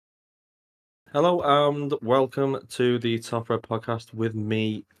Hello and welcome to the Top Red Podcast with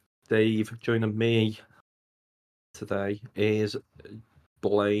me, Dave. Joining me today is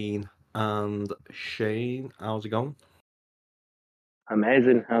Blayne and Shane. How's it going?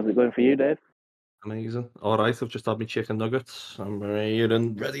 Amazing. How's it going for you, Dave? Amazing. All right, I've just had my chicken nuggets. I'm here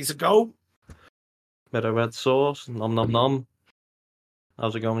and ready to go. Bit of red sauce, nom nom nom.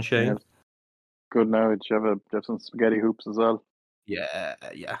 How's it going, Shane? Yeah, good now. Do you have some spaghetti hoops as well? Yeah.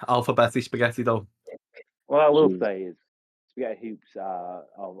 Alphabetti spaghetti though. What I will Jeez. say is spaghetti hoops are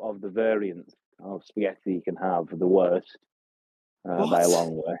of the variants of spaghetti you can have the worst by a What?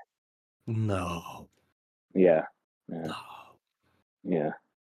 long way. No. Yeah. No.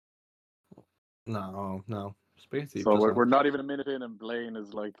 Spaghetti. So we're not even a minute in, and Blayne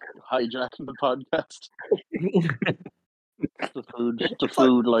is like hijacking the podcast.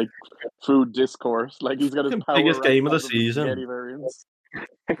 Food discourse. Like he's got his Fucking power biggest game of the rankings season. spaghetti variants.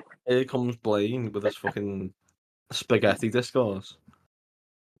 Here comes Blayne with his fucking spaghetti discourse.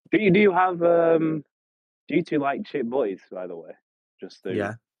 Do you have do you two like chip boys, by the way? Just to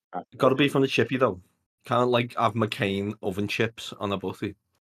Yeah. Got to be from the chippy though. Can't like have McCain oven chips on a butty.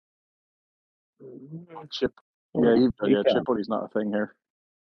 Chip. You Yeah, can. chip buddy's not a thing here.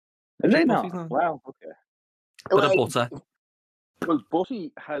 Is Chip it butty's not? not. Wow. Okay. Bit of butter. Well,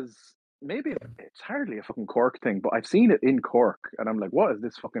 butty has maybe it's hardly a fucking Cork thing, but I've seen it in Cork, and I'm like, what is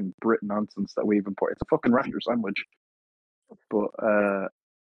this fucking Brit nonsense that we've imported? It's a fucking rasher sandwich. But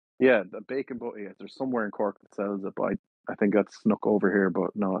yeah, the bacon butty. There's somewhere in Cork that sells it, but I think that's snuck over here.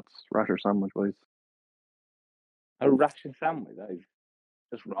 But no, it's rasher sandwich, boys. A ration sandwich. That is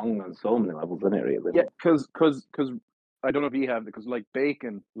just wrong on so many levels, isn't it? Really. Yeah, because I don't know if you have it, because like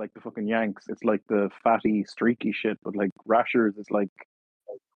bacon, like the fucking Yanks, it's like the fatty, streaky shit. But like rashers, it's like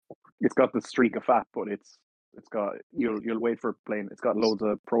it's got the streak of fat, but it's got you'll wait for plain. It's got loads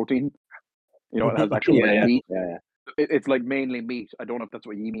of protein. You know, it has actual like, meat. Yeah. It's like mainly meat. I don't know if that's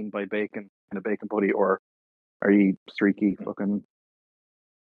what you mean by bacon in a bacon butty, or are you streaky fucking?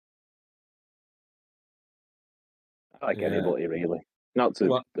 I like anybody really. Not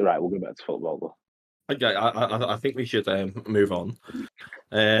to right. We'll go back to football though. Okay, I think we should move on.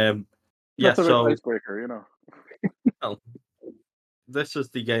 Yeah, That's a so icebreaker, you know. well, this is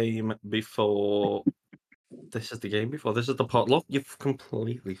the game before. This is the pod. Look, you've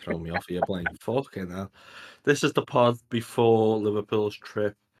completely thrown me off here, Blayne. Fucking hell. This is the pod before Liverpool's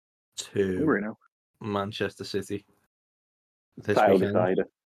trip to Manchester City this weekend.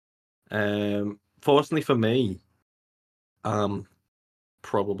 Fortunately for me, I'm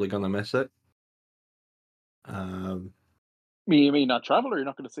probably gonna miss it. You mean not travel, or you're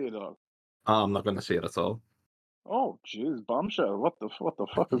not going to see it at all? I'm not gonna see it at all. Oh, jeez, bombshell! What the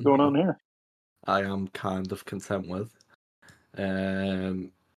fuck is going on here? I am kind of content with.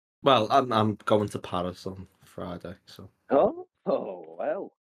 Well, I'm going to Paris on Friday, so. Oh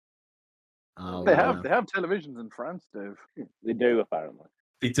well. They have televisions in France, Dave. They do apparently.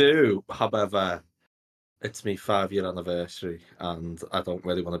 They do, however, it's my 5-year anniversary, and I don't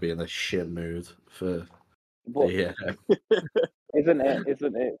really want to be in a shit mood for the. Isn't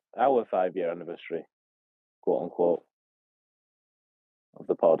it our 5-year anniversary, quote unquote, of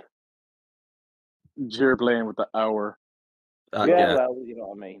the pod? You're playing with the hour. Yeah, well, you know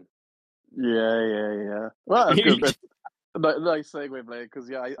what I mean. Yeah. Well, that's good. Nice segue, Blake,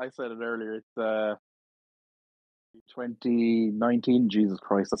 because I said it earlier. It's 2019. Jesus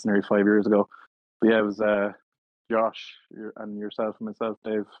Christ, that's nearly 5 years ago. But yeah, it was Josh and yourself and myself,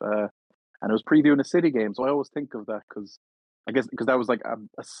 Dave, and it was previewing a City game. So I always think of that because I guess because that was like a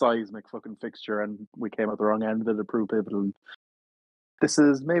seismic fucking fixture, and we came out the wrong end of it to prove pivotal. This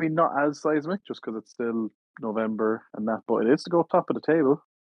is maybe not as seismic just because it's still November and that, but it is to go top of the table.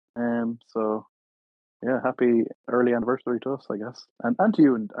 So yeah, happy early anniversary to us, I guess, and to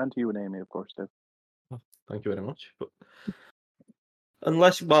you and Amy, of course, Dave. Thank you very much. But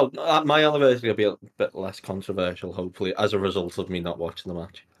unless, well, my anniversary will be a bit less controversial, hopefully, as a result of me not watching the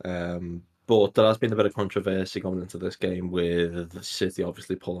match. But there has been a bit of controversy going into this game with City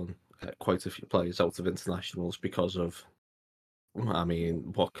obviously pulling quite a few players out of internationals because of, I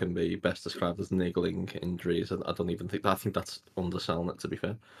mean, what can be best described as niggling injuries. And I think that's underselling it, to be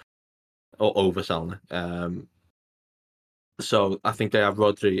fair, or overselling it. So I think they have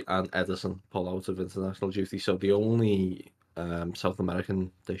Rodri and Edison pull out of international duty. So the only South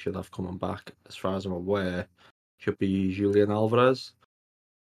American they should have coming back, as far as I'm aware, should be Julian Alvarez,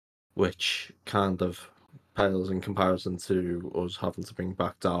 which kind of pales in comparison to us having to bring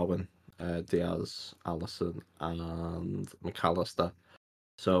back Darwin, Diaz, Allison, and McAllister.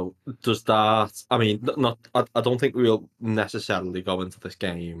 So does that? I mean, I don't think we'll necessarily go into this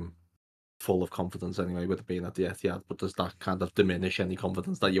game full of confidence anyway with it being at the Etihad. But does that kind of diminish any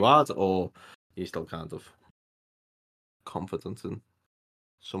confidence that you had, or are you still kind of confident in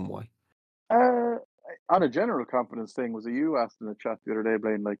some way? On a general confidence thing, was it you asked in the chat the other day,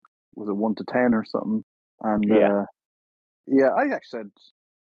 Blayne? Like, was it 1 to 10 or something? And Yeah. I actually said,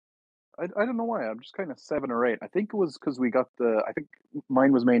 I don't know why. I'm just kind of 7 or 8. I think it was because we got I think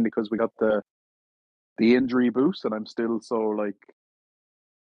mine was mainly because we got the injury boost, and I'm still so like,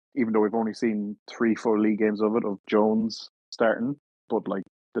 even though we've only seen 3 full league games of Jones starting, but like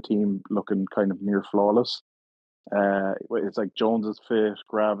the team looking kind of near flawless. It's like Jones is fit,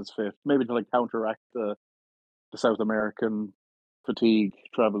 Grav is fit, maybe to like counteract the South American fatigue,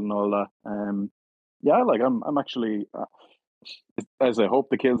 travel, and all that. Yeah, like I'm actually, as I hope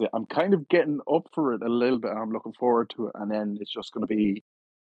the kills it, I'm kind of getting up for it a little bit, and I'm looking forward to it. And then it's just going to be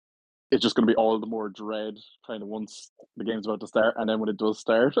all the more dread kind of once the game's about to start, and then when it does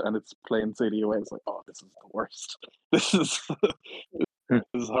start and it's playing City away, it's like, oh, this is the worst. This is this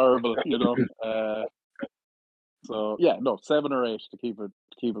is horrible, you know. So yeah, no, 7 or 8 to keep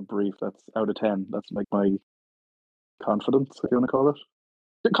it brief. That's out of 10. That's like my confidence, if you want to call it.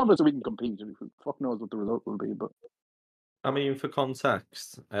 The confidence that we can compete. Fuck knows what the result will be, but I mean, for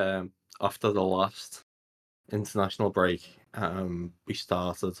context, after the last international break, we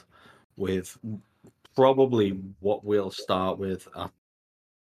started with probably what we'll start with at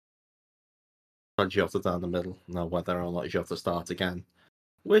Jota down the middle. Now, whether or not Jota start again,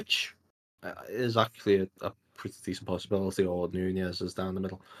 which is actually a pretty decent possibility, or Nunez is down the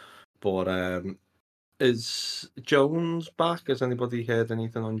middle. But is Jones back? Has anybody heard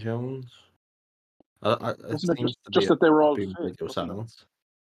anything on Jones? It wasn't it seems to just be that they were all been fit? radio Wasn't it? silence.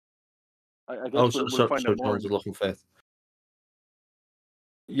 I guess Oh, we'll find so out more. Jones is looking fit.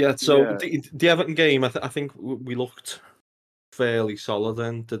 Yeah, so Yeah. the Everton game, I think we looked fairly solid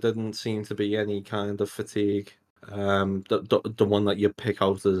then. There didn't seem to be any kind of fatigue. The one that you pick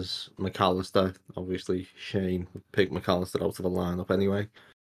out is McAllister. Obviously, Shane would pick McAllister out of the lineup anyway.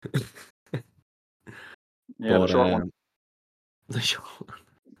 Yeah, the short one. The short one.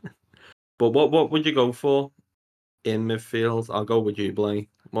 But what would you go for in midfield? I'll go with you, Blayne.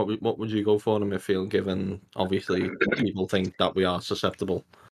 What would you go for in midfield, given obviously people think that we are susceptible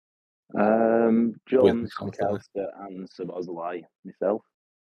with Jones, McAllister? McAllister, and Szoboszlai myself.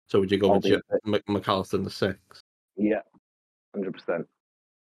 So would you go All with being fit. McAllister in the 6? Yeah, 100%.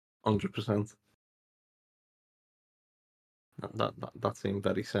 100%. That seemed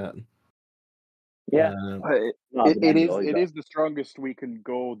very certain. Yeah, It is the strongest we can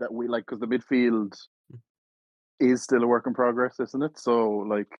go that we like, because the midfield is still a work in progress, isn't it? So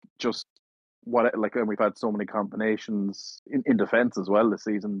like, just what, like, and we've had so many combinations in defense as well this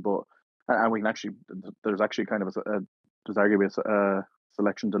season, but and we can actually, there's actually kind of there's arguably a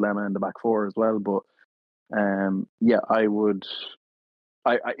selection dilemma in the back four as well. But yeah, I would.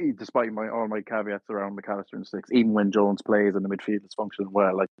 I despite all my caveats around McAllister in 6, even when Jones plays and the midfield is functioning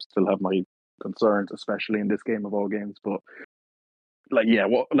well, I still have my concerns, especially in this game of all games. But like, yeah,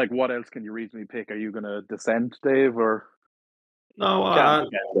 what else can you reasonably pick? Are you going to dissent, Dave, or No,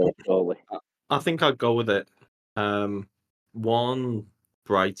 totally. I think I'd go with it. One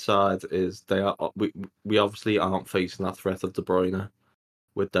bright side is we obviously aren't facing that threat of De Bruyne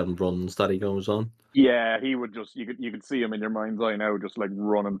with them runs that he goes on. Yeah, he would just, you could see him in your mind's eye now, just like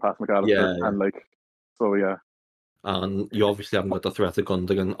running past McAllister, Yeah. and like, so yeah. And you obviously haven't got the threat of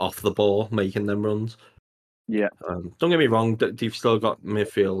Gundogan off the ball making them runs. Yeah. Don't get me wrong, you've still got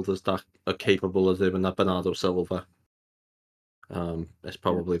midfielders that are capable of doing that. Bernardo Silva is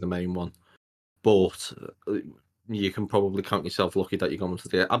probably the main one. But you can probably count yourself lucky that you're going to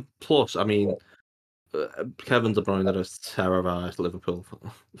the. Plus, I mean, Kevin De Bruyne has terrorised Liverpool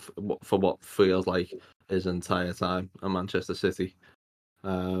for what feels like his entire time at Manchester City.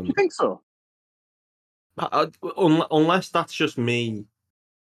 Do you think so? Unless that's just me.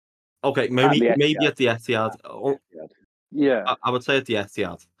 Okay, maybe at the Etihad. Yeah, I would say at the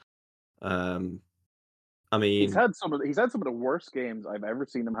Etihad. I mean, he's had some of the worst games I've ever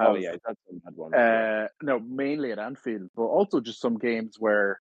seen him have. Oh yeah, he's had some bad ones. No, mainly at Anfield, but also just some games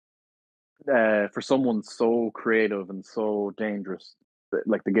where, for someone so creative and so dangerous,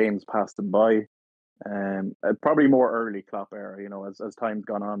 like the games passed him by. Probably more early Klopp era, you know, as time's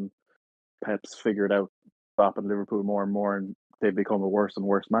gone on, Pep's figured out Klopp and Liverpool more and more, and they've become a worse and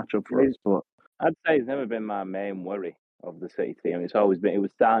worse matchup for us. But I'd say it's never been my main worry of the City team. It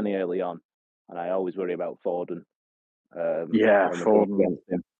was Danny early on, and I always worry about Foden. yeah, when we Foden. come against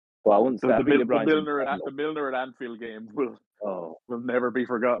him. Well, I wouldn't say The Milner at Anfield game will never be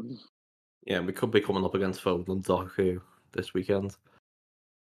forgotten. Yeah, we could be coming up against Foden and Doku this weekend.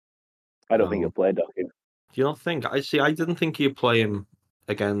 I don't think he'll play Doku. Do you not think? I didn't think he'd play him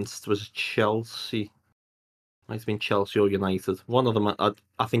against, was it Chelsea? Might have been Chelsea or United. One of them.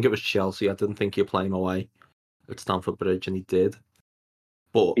 I think it was Chelsea. I didn't think he'd play him away at Stamford Bridge, and he did.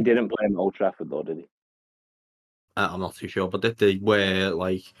 But He didn't play him at Old Trafford, though, did he? I'm not too sure. But they were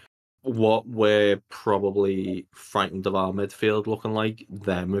like, what we're probably frightened of our midfield looking like,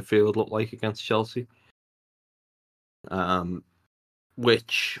 their midfield looked like against Chelsea.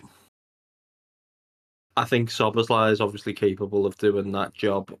 Which I think Szoboszlai is obviously capable of doing that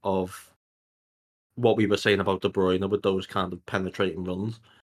job of what we were saying about De Bruyne with those kind of penetrating runs.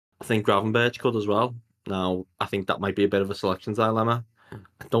 I think Gravenberch could as well. Now, I think that might be a bit of a selection dilemma.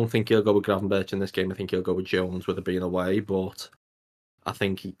 I don't think he'll go with Gravenberch in this game. I think he'll go with Jones with it being away, but I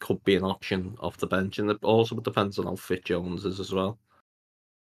think he could be an option off the bench, and it also depends on how fit Jones is as well.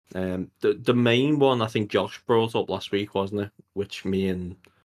 The main one I think Josh brought up last week, wasn't it? Which me and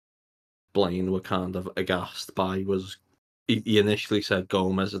Blayne were kind of aghast by, was he initially said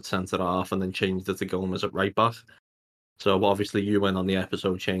Gomez at centre half and then changed it to Gomez at right back. So obviously you went on the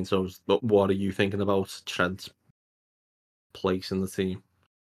episode, Shane. But what are you thinking about Trent's place in the team?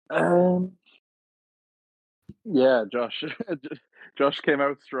 Yeah, Josh. Josh came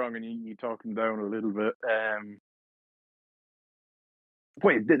out strong, and you talked him down a little bit.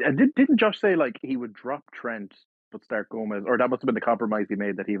 Wait, didn't Josh say like he would drop Trent but start Gomez, or that must have been the compromise he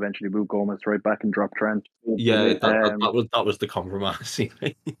made, that he eventually moved Gomez right back and dropped Trent? Yeah, that was the compromise he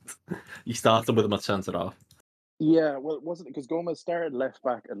made. He started with him at centre half. Yeah, well, wasn't it because Gomez started left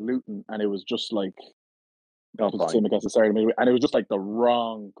back at Luton, and it was just like Fine. same against the start, and it was just like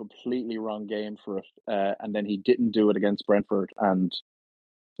the completely wrong game for it. And then he didn't do it against Brentford, and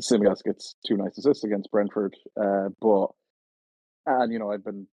Simicast gets 2 nice assists against Brentford. And I've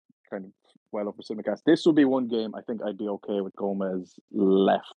been kind of well over Simicast. This would be one game I think I'd be okay with Gomez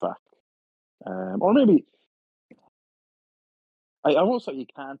left back, or maybe I won't say you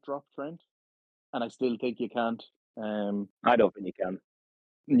can't drop Trent, and I still think you can't. I don't think you can.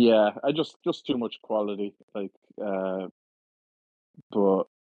 Yeah, I just too much quality, but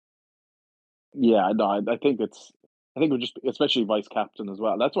yeah, no, I think we're just, especially vice captain as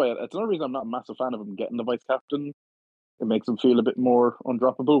well. That's why it's another reason I'm not a massive fan of him getting the vice captain. It makes him feel a bit more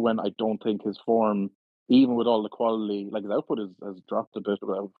undroppable, when I don't think his form, even with all the quality, like his output has dropped a bit.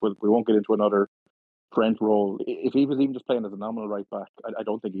 We won't get into another Trent role. If he was even just playing as a nominal right back, I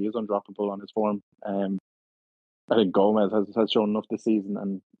don't think he is undroppable on his form. I think Gomez has shown enough this season,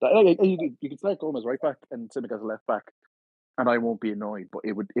 and you can start Gomez right back and Simic as a left back, and I won't be annoyed. But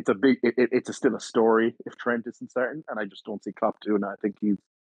it's still a story if Trent isn't starting, and I just don't see Klopp doing that. I think he's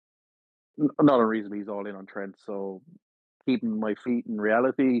not unreasonably, he's all in on Trent. So keeping my feet in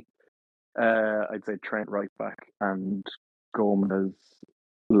reality, I'd say Trent right back and Gomez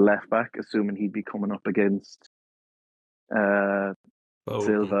left back, assuming he'd be coming up against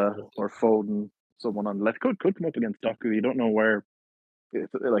Silva or Foden, someone on the left. Could come up against Doku. You don't know where.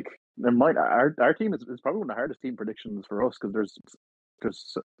 Like, our team is probably one of the hardest team predictions for us, because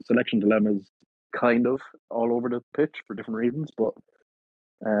there's selection dilemmas kind of all over the pitch for different reasons. But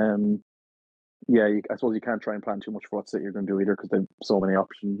yeah, I suppose you can't try and plan too much for what City you're going to do either, because they have so many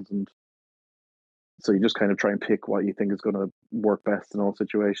options, and so you just kind of try and pick what you think is going to work best in all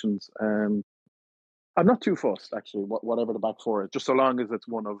situations. I'm not too fussed, actually, whatever the back four is, just so long as it's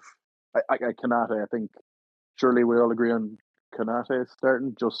one of Kanate. I think surely we all agree on Kanate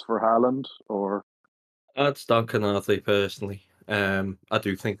starting just for Haaland, or I'd start Kanate personally. I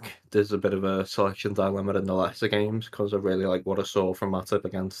do think there's a bit of a selection dilemma in the lesser games, because I really like what I saw from Matip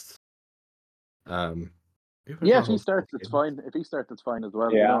against. If he starts, it's fine. If he starts, it's fine as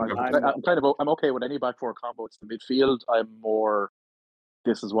well. Yeah, I'm okay with any back four combo. It's the midfield. I'm more,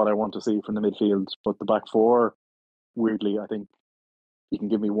 this is what I want to see from the midfield. But the back four, weirdly, I think you can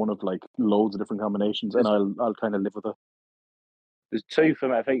give me one of like loads of different combinations, and I'll kind of live with it. There's two for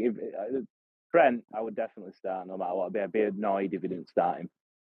me. I think if Trent, I would definitely start no matter what. I'd be annoyed if he didn't start him,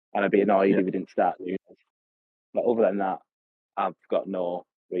 and I'd be annoyed if he didn't start Nunes. But other than that, I've got no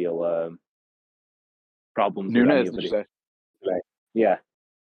real problems. Nunes, with did you say? Yeah,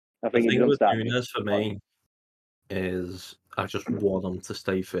 I think the if thing you with start Nunes for me is I just want him to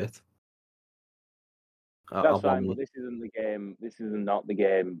stay fit. That's fine, but this isn't the game. This is not the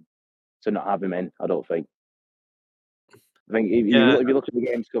game to not have him in. I don't think. I think if you look at the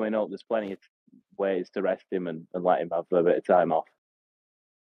games coming up, there's plenty of ways to rest him and let him have a bit of time off.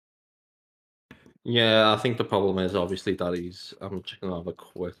 Yeah, I think the problem is obviously that I'm just going to have a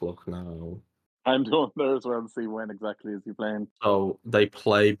quick look now. I'm going there as well to see when exactly is he playing. So they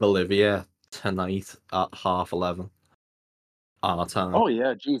play Bolivia tonight at 11:30. our time. Oh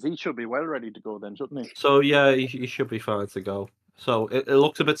yeah, geez, he should be well ready to go then, shouldn't he? So yeah, he should be fine to go. So it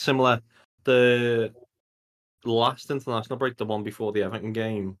looks a bit similar. The last international break, the one before the Everton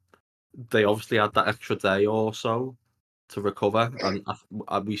game, they obviously had that extra day or so to recover,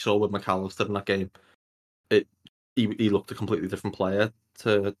 and we saw with McAllister in that game, he looked a completely different player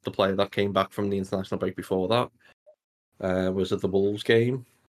to the player that came back from the international break before that. Was it the Wolves game?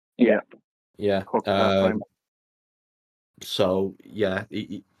 Yeah. Yeah. Hooked that time. So yeah,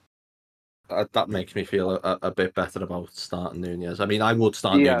 that makes me feel a bit better about starting Nunez. I mean, I would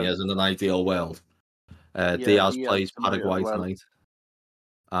start Diaz. Nunez in an ideal world. Yeah, Diaz Diaz plays tonight as Paraguay well. tonight,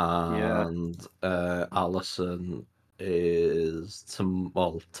 Yeah. and Alisson is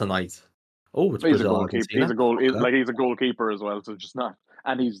tonight. Oh, it's He's a Brazil goalkeeper. Argentina. He's a goalkeeper as well, so just not,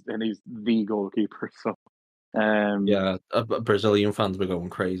 and he's the goalkeeper. So, Yeah, Brazilian fans were going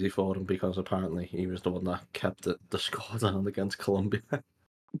crazy for him because apparently he was the one that kept the score down against Colombia.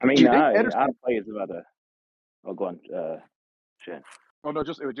 I mean, do you think our Ederson? players have had a. Oh, go on, Shane. Oh no,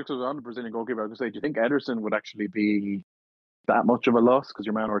 just on the Brazilian goalkeeper. I was going to say, do you think Ederson would actually be that much of a loss? Because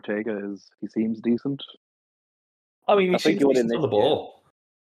your man Ortega he seems decent. I mean, he I think seems he would in decent on this the ball,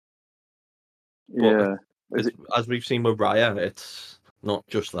 Yeah, but as we've seen with Raya, it's not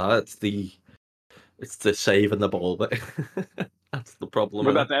just that; it's the saving the ball bit. That's the problem.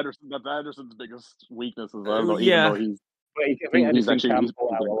 but Innit? that's Ederson. That's Ederson's biggest weakness as well. Though, even Yeah, though he's But I think he's Edison actually can pull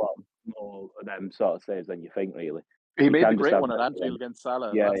pretty out a good. lot more of them sort of saves than you think, really. He made the can just great have one at that Anfield against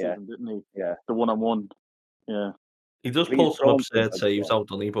Salah Yeah, last yeah. season, didn't he? Yeah. The 1-on-1. Yeah. he does He's pull some prone to absurd that, saves yeah. out,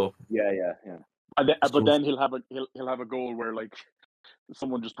 doesn't he? But Yeah. But then he'll have a goal where like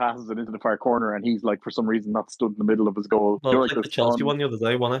someone just passes it into the far corner and he's like for some reason not stood in the middle of his goal. well, You know, it's like like the Chelsea one the other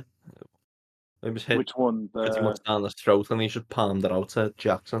day, wasn't it? It was hit which one? pretty much down his throat, and he just palmed it out to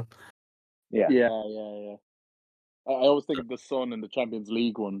Jackson. Yeah. Yeah. I always think of the Son in the Champions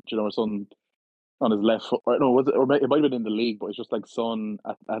League one. Do you know, Son on his left foot. Or no, it might have been in the league, but it's just like Son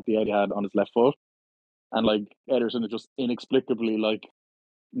at the Etihad on his left foot, and like Ederson is just inexplicably like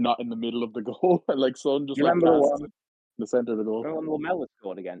not in the middle of the goal, and like Son just You like remember the passes one? it in the centre of the goal. Remember when Lamella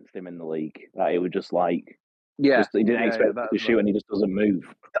scored against him in the league? Like, it was just like, Yeah, he didn't expect that to shoot, and he just doesn't move.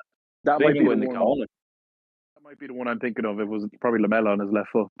 that Didn't might even be go the in the one. corner. That might be the one I'm thinking of. It was probably Lamella on his left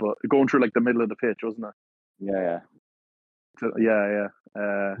foot, but going through like the middle of the pitch, wasn't it? Yeah. Yeah.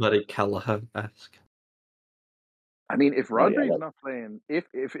 Very Kelleher-esque. I mean, if Oh, yeah, Rodri's not playing, if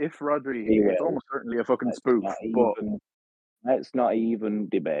Rodri, He it's will. almost certainly a fucking Let's spoof. not But let's not even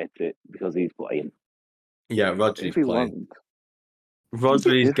debate it because he's playing. Yeah, if Rodri's he playing. wasn't, Rodri's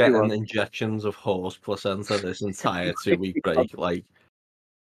if he getting wasn't, injections of horse placenta this entire 2-week break. Like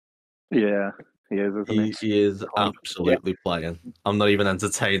yeah, he is, isn't he he? is absolutely playing. I'm not even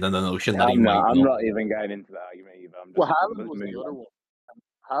entertaining the notion that he I'm might not. I'm not. not even getting into that argument either. I'm just. Well, I'm Haaland just was moving the other on. one.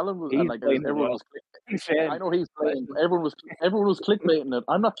 Haaland was, and He's like playing as everyone well. was. Shane. I know he's playing. But everyone was clickbaiting it.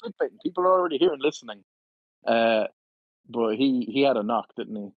 I'm not clickbaiting. People are already here and listening. But he had a knock,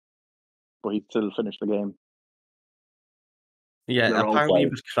 didn't he? But he still finished the game. Yeah, They're all apparently he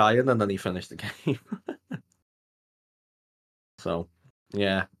playing. was crying and then he finished the game. So,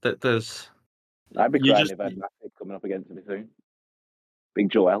 yeah, there's. I'd be You crying just if I had Matic coming up against me soon. Big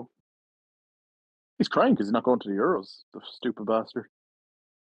Joel. He's crying because he's not going to the Euros. The stupid bastard.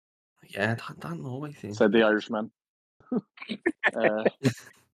 yeah, that Norway thing. Said the Irishman.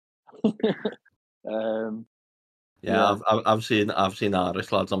 Yeah, I've seen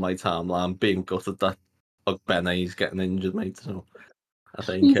Irish lads on my timeline being gutted that Ogbene's getting injured, mate. So I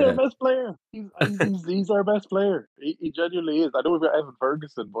think he's our best player. He's our best player. He genuinely is. I know we've got Evan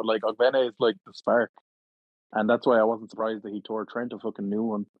Ferguson, but like Ogbene is like the spark, and that's why I wasn't surprised that he tore Trent a fucking new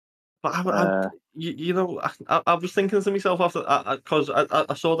one. But I was thinking to myself after because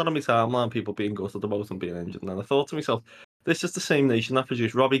I saw that on my timeline, people being gutted about him being injured, and then I thought to myself, this is the same nation that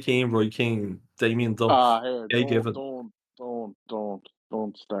produced Robbie Keane, Roy Keane, Damien Duff, Here, Jay Given.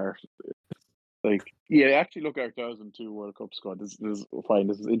 don't start. Like, yeah, actually, look at our 2002 World Cup squad. This is fine.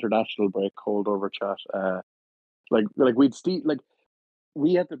 This is international break holdover chat. Like we'd Steve, like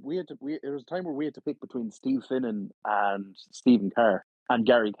we had to. There was a time where we had to pick between Steve Finnan and Stephen Carr and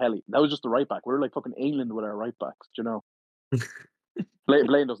Gary Kelly. That was just the right back. We were like fucking England with our right backs. Do you know?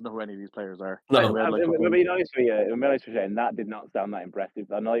 Blayne doesn't know who any of these players are. No. And we had, like, It'll be nice for you. It'll be nice for Shane. That did not sound that impressive.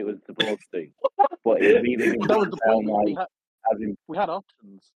 I know it was supposed to, but it really didn't that was the sound point. like. We had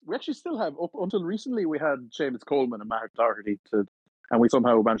options. We actually still have, up until recently, we had Seamus Coleman and Mark Doherty, and we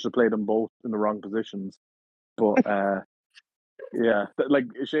somehow managed to play them both in the wrong positions. But yeah, like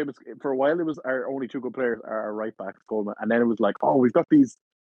Seamus, for a while, it was our only two good players are our right back, Coleman, and then it was like, oh, we've got these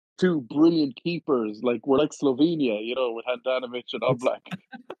two brilliant keepers. Like we're like Slovenia, with Handanovic and Oblak,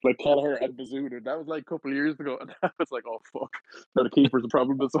 like Kelleher and Bazunu. That was like a couple of years ago, and I was like, oh fuck, now the keeper's a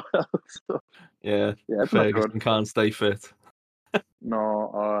problem as well. So, Yeah, it's not Ferguson good. can't stay fit.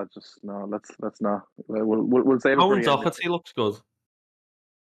 No, just no. Let's not. We'll save it for Owen the end. Doherty looks good.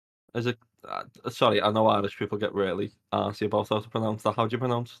 Is it? Sorry, I know Irish people get really arsy about how to pronounce that. How do you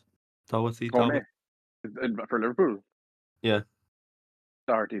pronounce Doherty? Tony, for Liverpool. Yeah.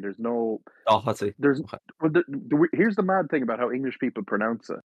 Doherty. There's no. Doherty. There's. Okay. Well, here's the mad thing about how English people pronounce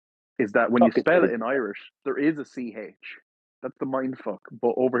it is that when you spell it in Irish, there is a CH. That's the mind fuck.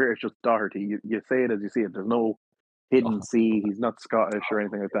 But over here, it's just Doherty. You say it as you see it. There's no hidden C. He's not Scottish or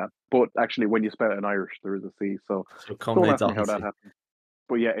anything like that. But actually, when you spell it in Irish, there is a C. So don't ask me how that happened.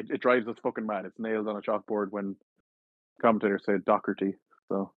 But yeah, it drives us fucking mad. It's nailed on a chalkboard when commentators say Doherty.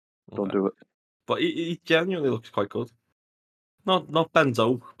 So don't do it. But he genuinely looks quite good. Not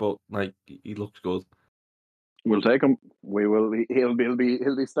Benzo, but like he looks good. We'll take him. We will. He'll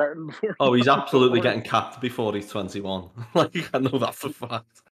be starting before. Oh, he's absolutely getting capped before he's 21. Like I know that's a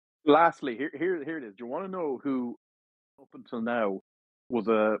fact. Lastly, here it is. Do you want to know who, up until now, was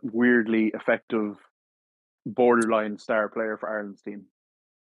a weirdly effective, borderline star player for Ireland's team?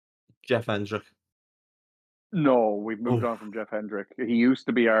 Jeff Hendrick. No, we've moved on from Jeff Hendrick. He used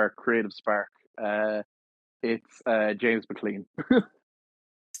to be our creative spark. It's James McLean.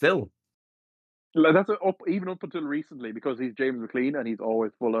 Still. Like, that's even up until recently, because he's James McLean and he's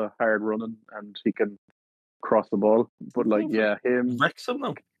always full of hard running and he can cross the ball. But him, Wrexham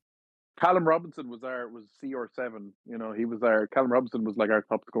though. Callum Robinson was CR7. He was Callum Robinson was like our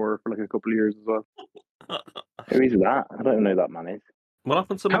top scorer for like a couple of years as well. Who is that? I don't know who that man is. What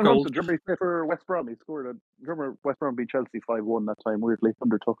happened to Callum McGoldrick? Robinson? Remember he played for West Brom? He scored remember West Brom beat Chelsea 5-1 that time, weirdly,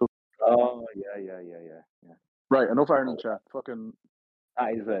 under Tuchel. Oh yeah. Right, enough Ireland chat. Fucking.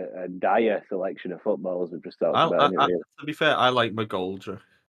 That is a dire selection of footballers we've just talked about. To be fair, I like McGoldrick.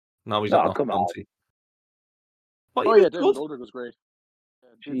 Now he's at come on. Oh yeah, David McGoldrick was great. Yeah,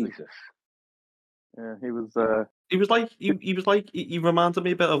 Jesus. Yeah, he was. He was like he reminded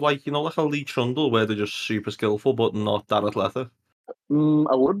me a bit of like like a Lee Trundle, where they're just super skillful but not that athletic.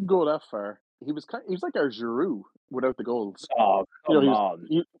 I wouldn't go that far. He was like our Giroud without the goals. Oh come on!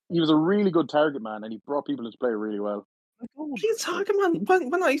 He was a really good target man, and he brought people into play really well. He's target man.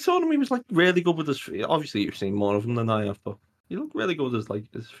 When I saw him, he was like really good with his feet. Obviously, you've seen more of him than I have, but he looked really good with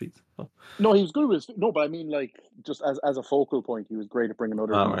his feet. So. No, he was good with his feet. No, but I mean, like, just as a focal point, he was great at bringing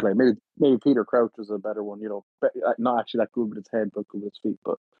others into play. Maybe Peter Crouch was a better one. Not actually that good with his head, but good with his feet.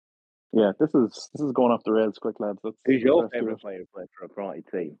 But yeah, this is going off the rails quick, lads. Who's your favourite player who played for a promoted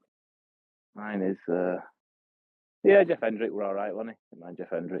team? Mine is Jeff Hendrick. We're all right, wasn't he? Mine, Jeff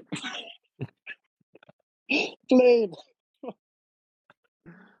Hendrick. Blayne.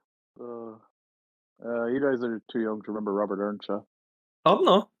 You guys are too young to remember Robert Earnshaw. I'm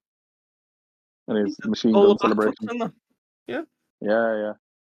not. And his machine gun celebration. Yeah. Yeah.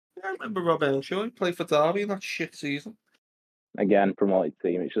 I remember Rob Earnshaw. He played for Derby in that shit season. Again, promoted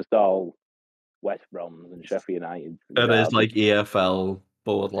team. It's just all West Broms and Sheffield United. It is like EFL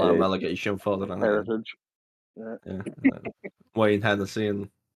borderline relegation for the heritage. Yeah. Wayne Hennessy and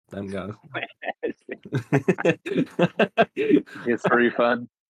them guys. History fan.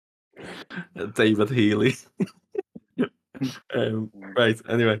 David Healy. Right.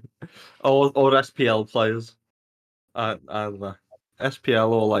 Anyway, or SPL players, and SPL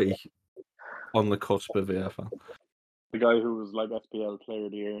or like on the cusp of EFL. The guy who was like SPL player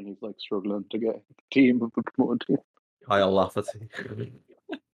of the year, and he's like struggling to get the team of the promoted team. Kyle Lafferty.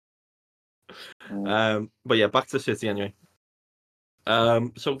 But yeah, back to City anyway.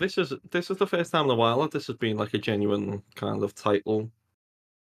 So this is the first time in a while that this has been like a genuine kind of title.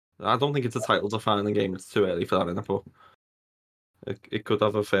 I don't think it's a title defining game. It's too early for that, innit? But it could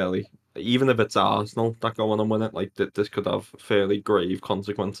have a fairly, even if it's Arsenal that go on and win it, like this could have fairly grave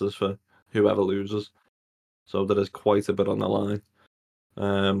consequences for whoever loses. So there is quite a bit on the line.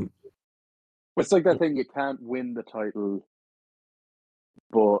 It's like that thing, you can't win the title,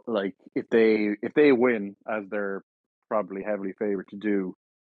 but like if they win, as they're probably heavily favoured to do,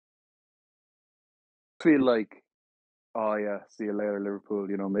 feel like, oh yeah, see you later, Liverpool.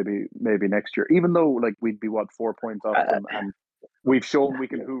 Maybe next year. Even though like we'd be 4 points off them, and we've shown we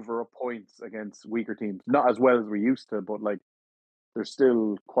can hoover up points against weaker teams. Not as well as we used to, but like there's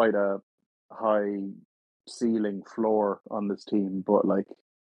still quite a high ceiling floor on this team. But like,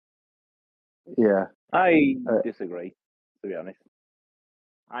 yeah, I disagree. To be honest,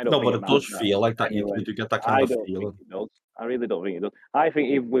 I don't. No, but it does feel like that. You do get that kind of feeling. It does. I really don't think it does. I think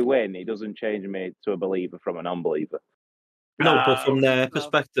if we win, it doesn't change me to a believer from a non-believer. No, but from Will you their stop?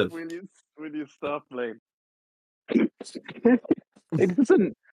 perspective, Will you stop, Blake? It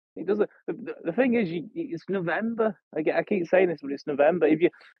doesn't. It doesn't. The thing is, it's November. I keep saying this, but it's November. If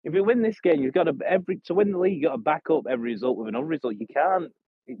you win this game, you've got to win the league. You got to back up every result with another result. You can't.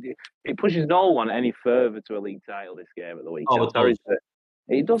 It pushes no one any further to a league title. This game at the weekend. it does.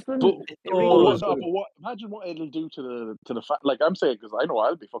 It doesn't. But, It really does. doesn't. but what? Imagine what it'll do to the like I'm saying, because I know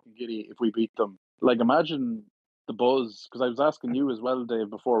I'll be fucking giddy if we beat them. Like imagine the buzz, because I was asking you as well, Dave,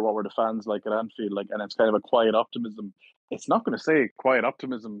 before what were the fans like at Anfield, like, and it's kind of a quiet optimism. It's not going to say quiet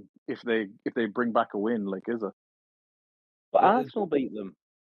optimism if they bring back a win, like, is it? But Arsenal beat them.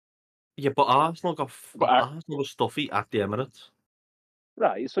 Yeah, but Arsenal But Arsenal was stuffy at the Emirates.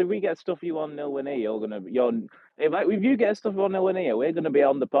 Right, so if we get stuffy 1-0 win here, if you get a stuffy 1-0 win here, we're gonna be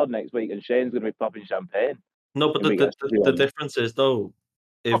on the pod next week and Shane's gonna be popping champagne. No, but If we get a stuffy the 1-0. difference is though,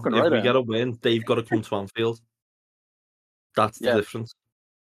 if fucking right, we I get am. a win, they've got to come to Anfield. That's the Yeah. difference.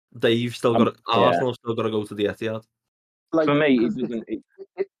 They've still got Arsenal still got to go to the Etihad. For Like, me, it 'cause doesn't. it's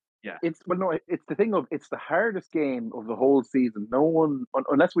it's the thing of it's the hardest game of the whole season. No one,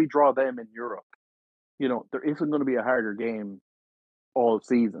 unless we draw them in Europe, there isn't going to be a harder game all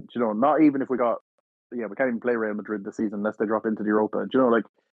season. Not even if we got, we can't even play Real Madrid this season unless they drop into the Europa. Like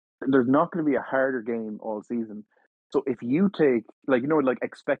there's not going to be a harder game all season. So if you take like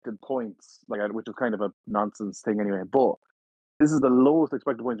expected points, which is kind of a nonsense thing anyway, but this is the lowest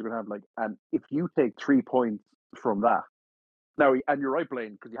expected points you're going to have. Like, and if you take 3 points from that. Now, and you're right,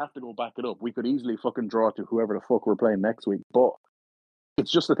 Blayne, because you have to go back it up. We could easily fucking draw to whoever the fuck we're playing next week. But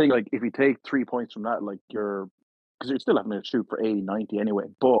it's just the thing, like, if you take 3 points from that, like, because you're still having to shoot for 80, 90 anyway.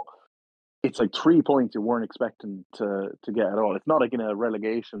 But it's like 3 points you weren't expecting to get at all. It's not like in a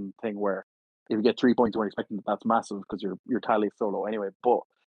relegation thing where if you get 3 points, you weren't expecting that's massive because your tally is so low anyway. But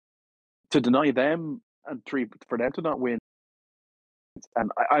to deny them and for them to not win,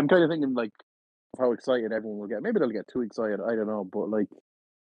 and I'm kind of thinking, like, how excited everyone will get. Maybe they'll get too excited. I don't know, but like,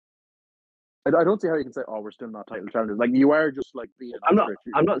 I don't see how you can say, "Oh, we're still not title challengers." Like you are just like being. I'm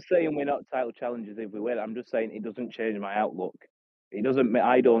not saying we're not title challengers if we win. I'm just saying it doesn't change my outlook. It doesn't.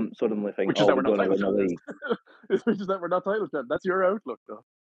 I don't suddenly think, Which is "Oh, that we're we're not going to title win the challengers. league." Which is that we're not title challengers. That's your outlook, though.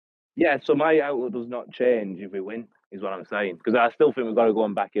 Yeah, so my outlook does not change if we win. Is what I'm saying, because I still think we've got to go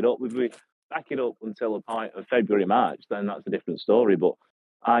and back it up. If we back it up until a point of February, March, then that's a different story. But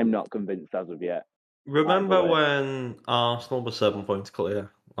I'm not convinced as of yet. Remember when Arsenal was 7 points clear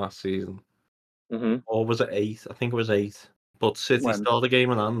last season? Mm-hmm. Or was it 8? I think it was 8. But City When? still had a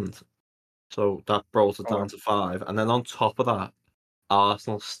game in hand. So that brought it down to 5. And then on top of that,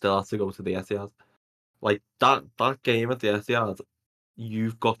 Arsenal still had to go to the Etihad. Like that game at the Etihad,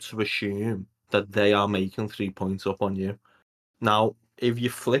 you've got to assume that they are making 3 points up on you. Now, if you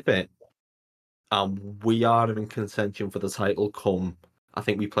flip it, and we are in contention for the title come, I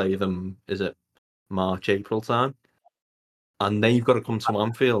think we play them, is it March, April time? And then you've got to come to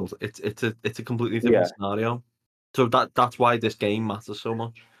Anfield. It's a completely different scenario. So that's why this game matters so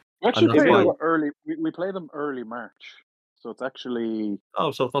much. We actually And play that's them why early. We play them early March, so it's actually so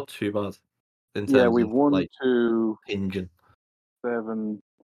it's not too bad in yeah. terms We've of won like 2, hinging. 7.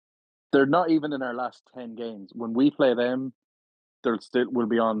 They're not even in our last 10 games. When we play them, we'll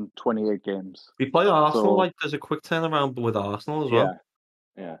be on 28 games. We play Arsenal, So like there's a quick turnaround with Arsenal as well.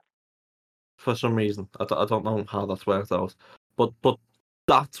 Yeah. For some reason, I don't know how that's worked out, but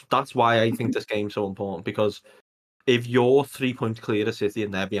that's why I think this game's so important, because if you're 3 points clear of City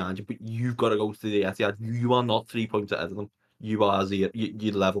and they're behind you, but you've got to go to the Etihad, you are not 3 points ahead of them. You are 0.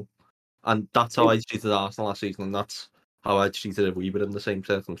 You're level, and that's how I treated Arsenal last season, and that's how I treated if we were in the same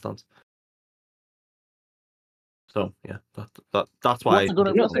circumstance. So yeah, that's why. here's what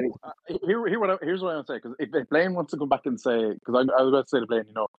I want to say, because if Blayne wants to come back and say, because I was about to say to Blayne,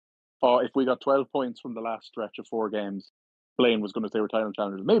 if we got 12 points from the last stretch of 4 games, Blayne was going to say we're title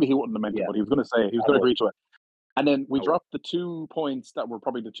challengers. Maybe he wouldn't have meant it, but he was going to say he was going to agree to it. And then we dropped the 2 points that were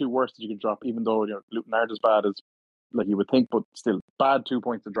probably the 2 worst that you could drop, even though Luton aren't as bad as like you would think, but still bad 2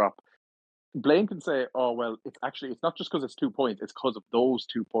 points to drop. Blayne can say, "Oh well, it's not just because it's 2 points; it's because of those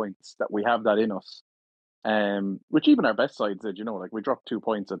 2 points that we have that in us." Which even our best sides did, like we dropped 2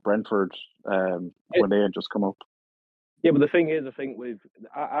 points at Brentford when they had just come up. Yeah, but the thing is, I think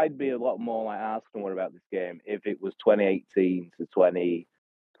I'd be a lot more like Arsenal about this game if it was 2018 to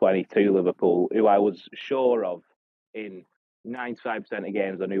 2022 Liverpool, who I was sure of in 95% of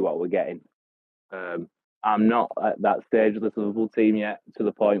games. I knew what we're getting. I'm not at that stage of this Liverpool team yet, to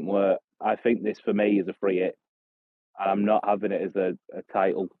the point where I think this for me is a free hit. I'm not having it as a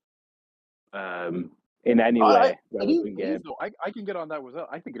title in any I, way it is, relevant it is game. though. I can get on that as well.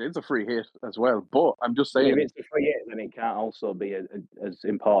 I think it is a free hit as well. But I'm just If saying, it's a free hit, then it can't also be as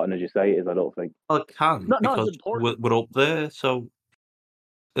important as you say it is. I don't think. Well, it can not as because important. we're up there, so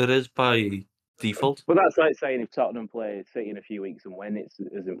it is by default. But that's like saying if Tottenham play City in a few weeks and win, it's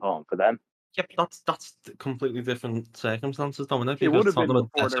as important for them. Yeah, but that's completely different circumstances, though, isn't it? It Because would have been Tottenham are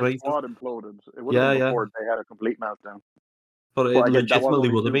before their decimated. squad imploded. It would have Yeah, been yeah. before they had a complete meltdown. But But it again, that was legitimately only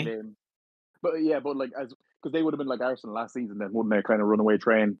would have 2 been. games. But yeah, but like because they would have been like Arsenal last season, then wouldn't they? Kind of runaway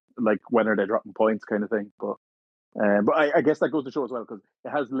train, like when are they dropping points, kind of thing. But I guess that goes to show as well because it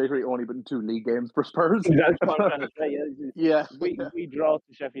has literally only been 2 league games for Spurs. That's what I'm trying to say. Yeah, We draw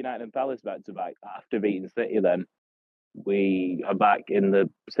to Sheffield United and Palace back to back after beating City. Then we are back in the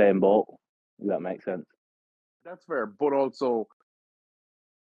same boat. Does that make sense? that's fair. But also,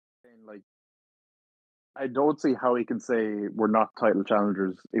 like, I don't see how he can say we're not title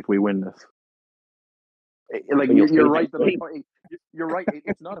challengers if we win this. Like But you'll you're still right get that beat. you're right.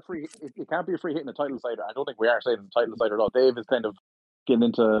 It's not a free. It can't be a free hit in a title side. I don't think we are saying the title side at all. Dave is kind of getting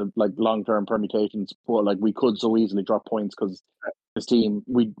into like long term permutations, but like we could so easily drop points because this team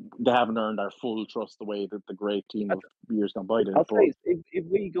they haven't earned our full trust the way that the great team of years gone by did. I'll But say if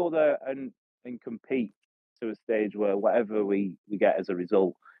we go there and compete to a stage where whatever we get as a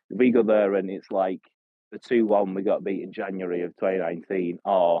result, if we go there and it's like the 2-1 we got beat in January of 2019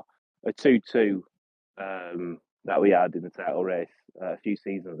 or a 2-2 that we had in the title race a few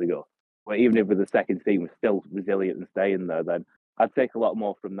seasons ago, where even if with the second team we're still resilient and staying there, then I'd take a lot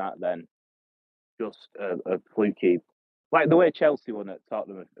more from that than just a fluky. Like the way Chelsea won at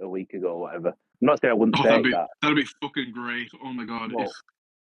Tottenham a week ago or whatever. I'm not saying I wouldn't take that. that'd be fucking great. Oh my god! Well,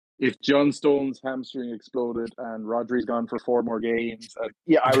 If John Stone's hamstring exploded and Rodri's gone for 4 more games,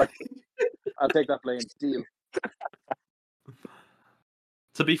 yeah, I'll take that Blayne deal.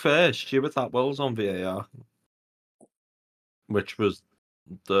 To be fair, Stuart Atwell's on VAR, which was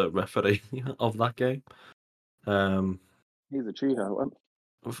the referee of that game. He's a cheater.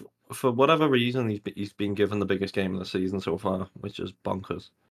 For whatever reason, he's been given the biggest game of the season so far, which is bonkers.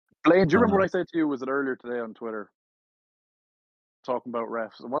 Blayne, do you remember what I said to you? Was it earlier today on Twitter? Talking about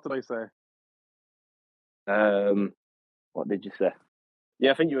refs. And what did I say? what did you say?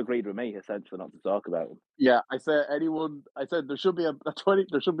 Yeah, I think you agreed with me essentially not to talk about them. Yeah, I said there should be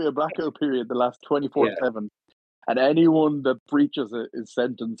there should be a blackout period the last 24/7, and anyone that breaches it is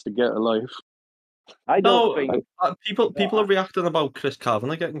sentenced to get a life. I don't think people are reacting about Chris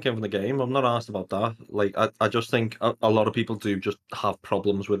Kavanagh getting given the game. I'm not asked about that. Like I just think a lot of people do just have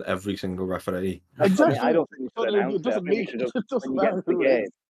problems with every single referee. Exactly. I don't think you should announce it doesn't it. it doesn't When you get matter to the who it game,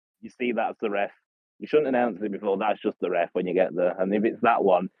 is. you see that's the ref. You shouldn't announce it before. That's just the ref when you get there. And if it's that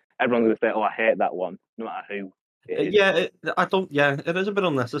one, everyone's going to say, "Oh, I hate that one," no matter who it is. Yeah, I don't. Yeah, it is a bit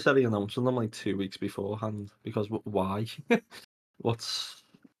unnecessary announcing them like 2 weeks beforehand because why? What's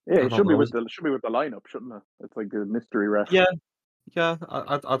Yeah, I it don't should be know. with the lineup, shouldn't it? It's like a mystery ref. Yeah, yeah.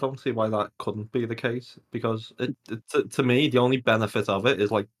 I don't see why that couldn't be the case because to me the only benefit of it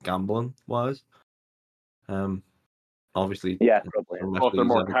is like gambling wise. Obviously, Yeah, probably. some Or if they're referees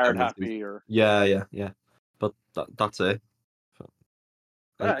more have a card tendency. happy, or Yeah. But that's it.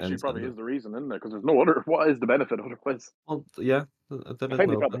 that actually probably is the reason, isn't it? Because there's no other. What is the benefit otherwise? Well, yeah, I think they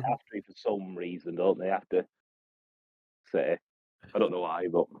probably have to for some reason, don't they? Have to say. I don't know why,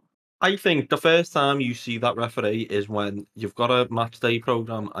 but I think the first time you see that referee is when you've got a match day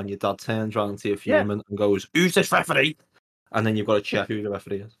program and your dad turns around to you fuming and goes, "Who's this referee?" And then you've got to check who the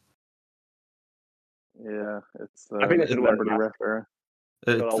referee is. Yeah, it's I think they should wear a celebrity mask. ref.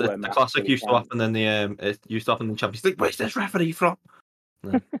 It's the classic used to happen in the it used to happen in the Champions League. Where's this referee from?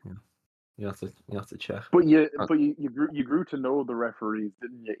 No, yeah. You have to check. But you grew to know the referees,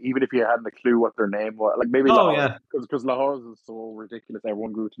 didn't you? Even if you hadn't a clue what their name was. Like maybe Lahore, because Lahore's is so ridiculous.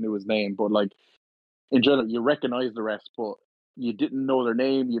 Everyone grew to know his name, but like in general, you recognize the refs, but you didn't know their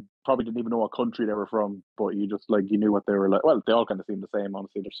name. You probably didn't even know what country they were from, but you just like you knew what they were like. Well, they all kind of seem the same.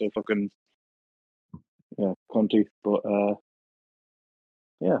 Honestly, they're so fucking cunty. But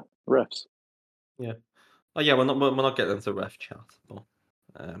refs. Yeah. Oh yeah, we're not getting into ref chat, but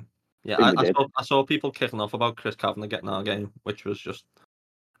yeah, I saw people kicking off about Chris Kavanagh getting our game, which was just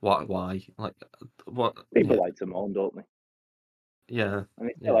why like what people like to moan, don't they? Yeah, and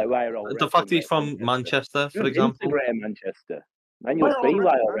it's like why are all the fact he's from Manchester, for example. Greater Manchester, and you'll see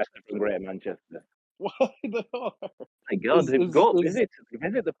why all refs are from Greater Manchester. Why they are? My God, visit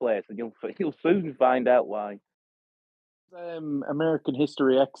the place, and you'll soon find out why. American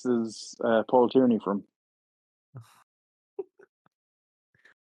History X's Paul Tierney from?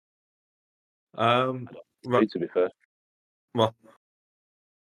 To be fair, what?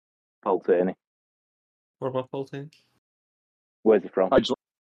 Paul Tierney. What about 14? Where's he from? I just He's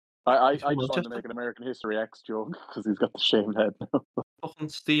from wanted to Manchester. make an American History X joke because he's got the shaved head now. Fucking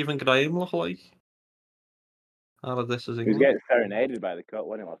Stephen Graham look like. Out of This Is He was England. getting serenaded by the cut,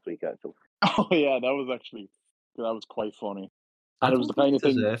 wasn't he, last week, actually? Oh yeah, that was quite funny. I And it was don't the think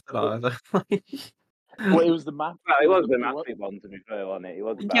kind he of thing. deserved it either. Well, it was the match. Well, it was the it was- massive one, to be fair, wasn't it? It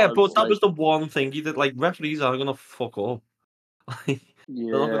was Yeah, bad, but that like- was the one thing he did. Like, referees are gonna fuck up. They're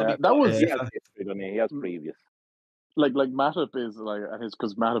not gonna Yeah, be that was he has perfect. history, doesn't he? He has previous. like Matip is like, and his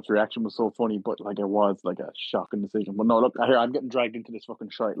because Matip's reaction was so funny, but like it was like a shocking decision. But no, look, here I'm getting dragged into this fucking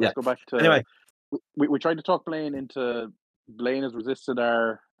shite. Let's Yeah. go back to Anyway, we tried to talk Blayne into. Blayne has resisted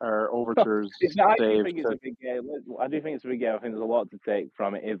our overtures. I do Dave, think it's a big game. I do think it's a big game. I think there's a lot to take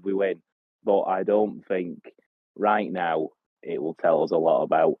from it if we win. But I don't think right now it will tell us a lot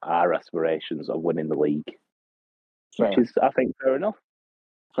about our aspirations of winning the league. fair, Which is, I think, fair enough.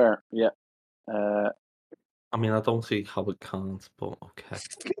 fair, yeah. I mean, I don't see how it can't, but okay.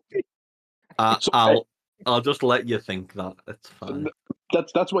 So, I'll just let you think that it's fine.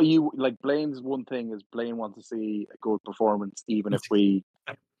 That's what you like. Blaine's one thing is Blayne wants to see a good performance, even if we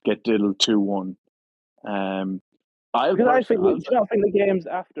get diddled 2-1. Because I think, do you not think the games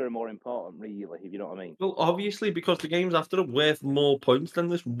after are more important, really, if you know what I mean? Well, obviously, because the games after are worth more points than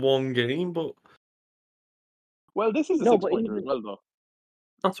this one game, but well, this is a No, 6-pointer as well, though.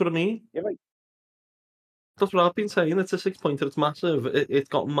 that's what I mean. Yeah, like, That's what I've been saying. It's a 6-pointer. It's massive. It's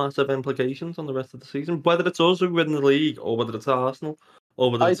got massive implications on the rest of the season. Whether it's us who win the league, or whether it's Arsenal, or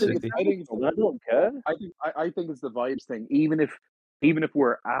whether I it's think City. I don't care. I think it's the vibes thing. Even if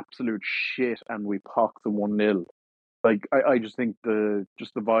we're absolute shit and we pock them 1-0, like I just think the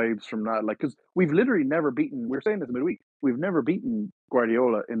vibes from that, like, because we've literally never beaten. We're saying this midweek. We've never beaten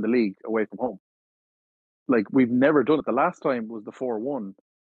Guardiola in the league away from home. Like, we've never done it. The last time was the 4-1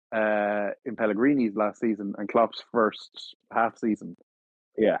 in Pellegrini's last season and Klopp's first half season.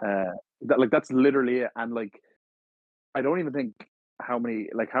 Yeah. That's literally it. And like, I don't even think how many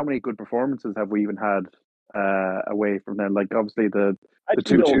good performances have we even had away from them. Like, obviously the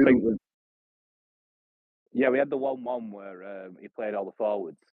 2-2. Yeah, we had the 1-1 where he played all the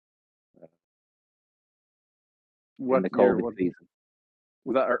forwards in the COVID season.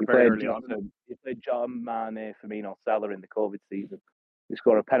 Was that He very played early on? He played John, Mane, Firmino, Salah in the COVID season. They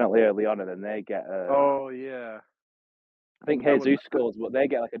score a penalty early on, and then they get. Oh yeah. I think Jesus scores, but they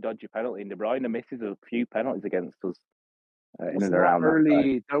get like a dodgy penalty, and De Bruyne misses a few penalties against us in and around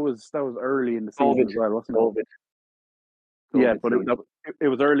early. That was early in the season as well, wasn't it? COVID. Yeah, but it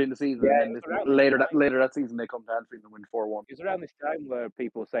was early in the season, Yeah, and then later that season they come to Anfield and win 4-1. It was around this time where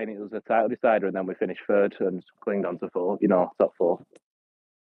people were saying it was a title decider, and then we finished third and clinged on to top four.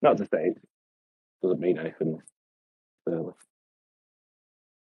 Not to say it doesn't mean anything. Really.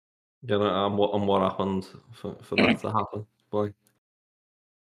 You know, and what happened for that to happen, boy.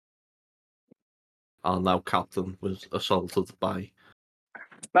 Our now captain was assaulted by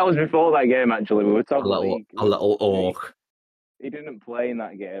That was before that game. Actually, we were top a little orc. He didn't play in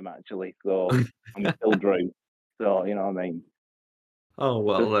that game actually, so and we still drew. So you know what I mean. Oh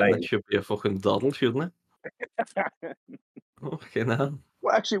well, then it should be a fucking doddle, shouldn't it? Okay, now.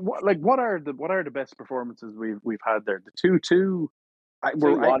 Well, actually, what are the best performances we've had there? The 2-2. I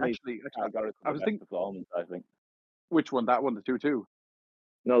was thinking performance. I think. Which one? That one, the 2-2.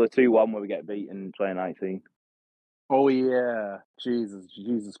 No, the 2-1 where we get beaten in 2019. Oh yeah,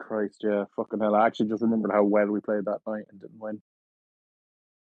 Jesus Christ, yeah, fucking hell! I actually just remembered how well we played that night and didn't win.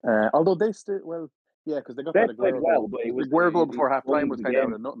 Although they still, yeah, because they got that Aguero goal. But it was the Aguero goal before half time was kind of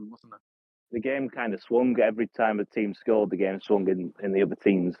out of nothing, wasn't it? The game kind of swung every time a team scored. The game swung in the other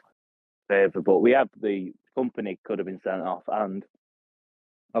team's favour. But we had the company could have been sent off, and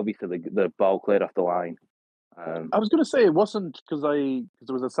obviously the ball cleared off the line. I was going to say it wasn't because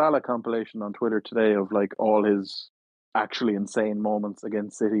there was a Salah compilation on Twitter today of like all his actually insane moments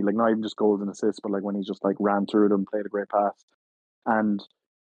against City, like not even just goals and assists, but like when he just like ran through them, played a great pass, and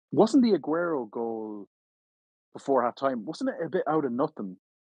wasn't the Aguero goal before half time? Wasn't it a bit out of nothing?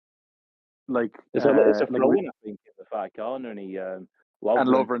 Like it's a throw-in, I think, in the far corner, and he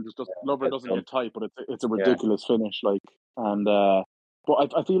Lovren doesn't get tight, but it's a ridiculous finish, like, and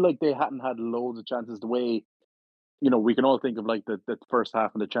but I feel like they hadn't had loads of chances. The way, you know, we can all think of like the first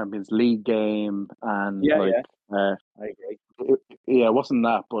half of the Champions League game, and I agree. It wasn't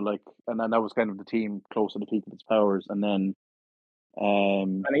that, but like, and then that was kind of the team close to the peak of its powers, and then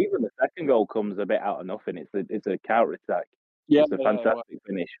and even the second goal comes a bit out of nothing. It's a counter attack. Yeah, it's a fantastic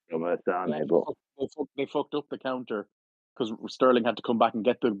finish from Sane, but they fucked up the counter because Sterling had to come back and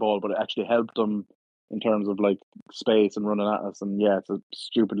get the ball, but it actually helped them in terms of like space and running at us. And yeah, it's a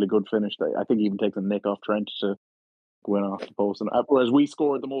stupidly good finish. I think he even takes a nick off Trent to go in off the post. And whereas we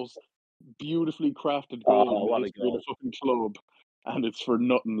scored the most beautifully crafted goal in what the a history of goal. the fucking club, and it's for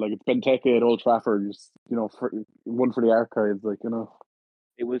nothing. Like it's Benteke at Old Trafford, just one for the archives. Like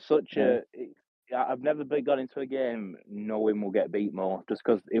it was such I've never got into a game knowing we'll get beat more. Just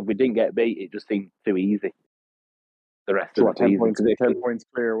because if we didn't get beat, it just seemed too easy. The rest of the season, 10 points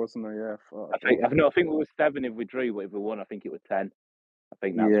clear, wasn't it? Yeah. I think we were 7 if we drew, but if we won, I think it was 10. I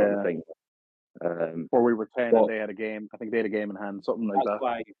think that's what I think. Or we were 10 and they had a game. I think they had a game in hand, something like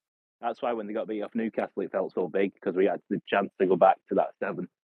that. That's why when they got beat off Newcastle, it felt so big because we had the chance to go back to that 7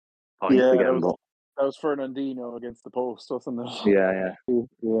 points again. That was Fernandinho against the post, wasn't it? Yeah.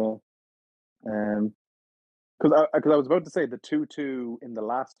 Because I was about to say the 2-2 in the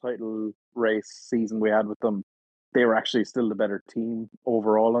last title race season we had with them, they were actually still the better team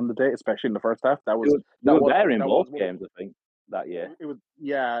overall on the day, especially in the first half. They were there in both games, I think, that year. It was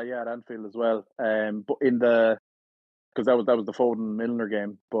at Anfield as well. But because that was the Foden Milner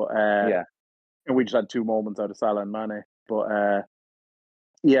game, but and we just had 2 moments out of Salah and Mane. But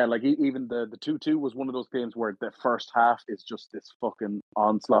like even the 2-2 was one of those games where the first half is just this fucking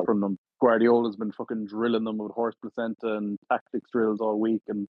onslaught from them. Guardiola's been fucking drilling them with horse placenta and tactics drills all week,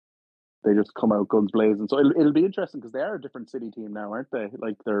 and they just come out guns blazing. So it'll be interesting because they are a different City team now, aren't they?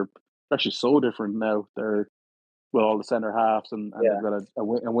 Like they're actually so different now. They're all the centre halves and they've got a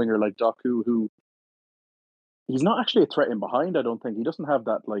winger like Doku who he's not actually a threat in behind. I don't think he doesn't have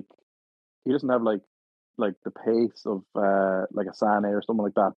that like the pace of like a Sane or something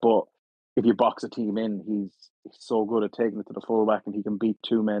like that. But if you box a team in, he's so good at taking it to the fullback, and he can beat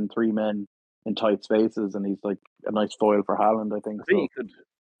 2 men, 3 men in tight spaces, and he's like a nice foil for Haaland, I think. I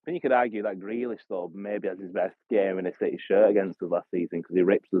think you could argue that Grealish though maybe has his best game in a City shirt against us last season because he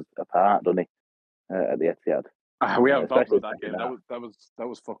rips us apart, doesn't he? At the Etihad. We haven't talked about that game. That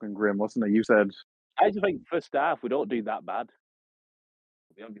was fucking grim, wasn't it? You said. I just think first half we don't do that bad.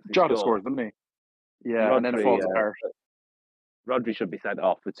 Jota scores, didn't he? Yeah, Rodri, and then it falls apart. Rodri should be sent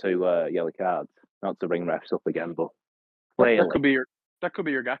off for 2 yellow cards, not to bring refs up again, but that could be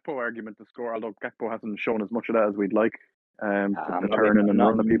your Gakpo argument to score. Although Gakpo hasn't shown as much of that as we'd like. The turning and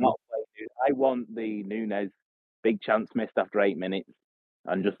running people. I want the Núñez big chance missed after 8 minutes,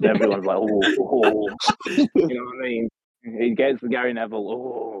 and just everyone's like, oh, you know what I mean? He gets the Gary Neville,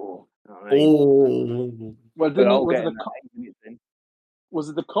 oh. You know what I mean? Well, was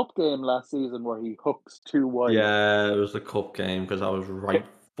it the cup game last season where he hooks 2 wide? Yeah, it was the cup game because I was right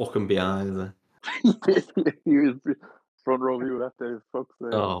fucking behind it. He was front row view that day.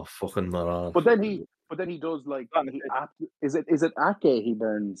 Oh, fucking not. But then he does like is it Ake he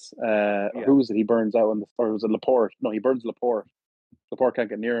burns? Who is it? He burns out or was it Laporte? No, he burns Laporte. Laporte can't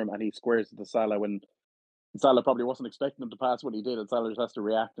get near him, and he squares to Salah when Salah probably wasn't expecting him to pass when he did, and Salah just has to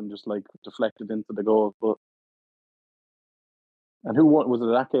react and just like deflect it into the goal. And who won? Was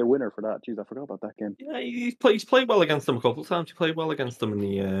it Ake a winner for that? Jeez, I forgot about that game. Yeah, he's played well against them a couple of times. He played well against them in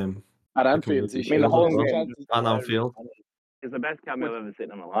the at Anfield. The whole game at Anfield. It's the best cameo I've ever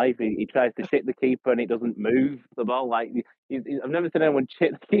seen in my life. He tries to chip the keeper and it doesn't move the ball. Like I've never seen anyone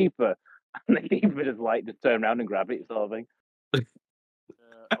chip the keeper and the keeper just turn around and grab it, sort of thing.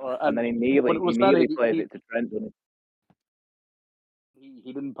 And then he nearly plays it to Trent, doesn't he?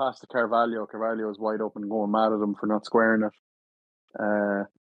 He didn't pass to Carvalho. Carvalho was wide open, going mad at him for not squaring it.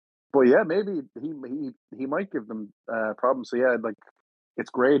 But yeah, maybe he might give them problems. So yeah, like it's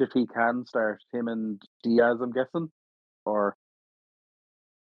great if he can start him and Diaz. I'm guessing, or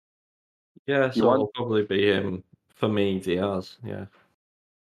so it'll probably be him for me, Diaz. Yeah.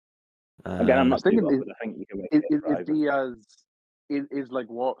 Again, I'm not thinking. I think you can make is Diaz is like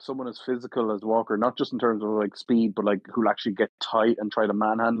someone as physical as Walker, not just in terms of like speed, but like who'll actually get tight and try to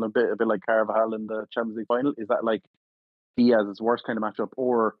manhandle a bit like Carvajal in the Champions League final. Is that like Diaz's worst kind of matchup,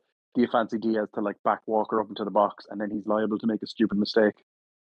 or do you fancy Diaz to like back Walker up into the box and then he's liable to make a stupid mistake?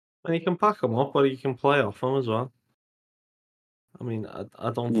 And he can back him up, but he can play off him as well. I mean,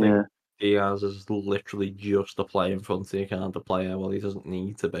 I don't think Diaz is literally just a player in front of you, can't a player. Well, he doesn't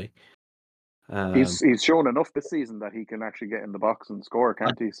need to be. He's shown enough this season that he can actually get in the box and score,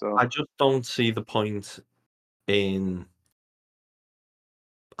 can't he? So I just don't see the point in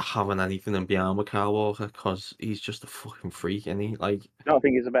having anything in behind with Kyle Walker because he's just a fucking freak, isn't he? Like, I don't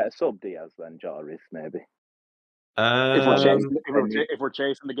think he's a better sub Diaz than Jota is, maybe. If we're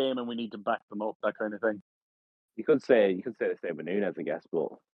chasing the game and we need to back them up, that kind of thing. You could say the same with Núñez, I guess, but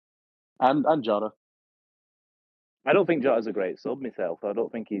and Jota. I don't think Jota's a great sub myself. I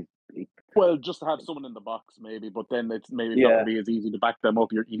don't think he Well, just to have someone in the box, maybe, but then it's maybe not Yeah. going to be as easy to back them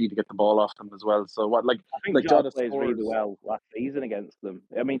up. You need to get the ball off them as well. So what, I think Jota Jota plays really scores. well last season against them.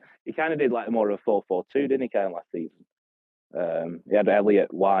 I mean, he kind of did like more of a 4-4-2, didn't he, kind of last season? He had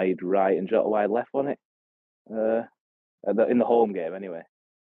Elliott wide right and Jota wide left on it. In the home game, anyway.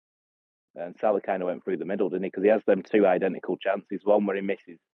 And Salah kind of went through the middle, didn't he? Because he has them two identical chances, one where he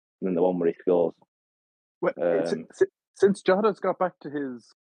misses and then the one where he scores. Well, since Jota's got back to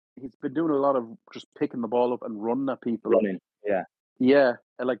he's been doing a lot of just picking the ball up and running at people. Running, yeah. Yeah,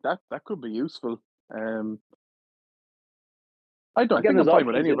 like that could be useful. I think I'm fine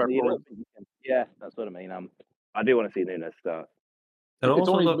with any of our forwards. Yeah, that's what I mean. I do want to see Nunes start. It's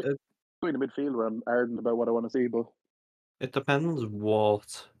only in the midfield where I'm ardent about what I want to see, but it depends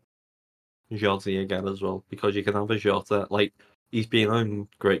what Jota you get as well, because you can have a Jota, like, he's been on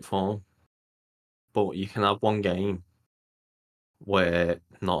great form, but you can have one game where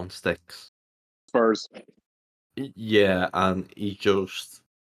nothing sticks. Spurs. Yeah, and he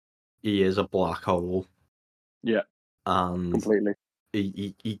is a black hole. Yeah, and completely.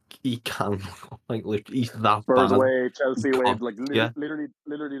 He can like he's that Spurs bad. away, Chelsea away, like Yeah.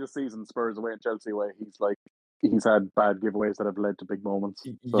 literally the season. Spurs away and Chelsea away. He's had bad giveaways that have led to big moments.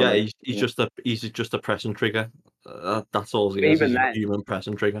 So, yeah, he's just a pressing trigger. That's all he is. Even he's then, a human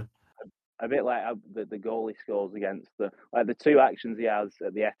pressing trigger. A bit like the goal he scores against the two actions he has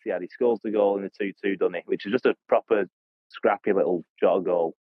at the Etihad. He scores the goal in the 2-2, doesn't he? Which is just a proper scrappy little Jota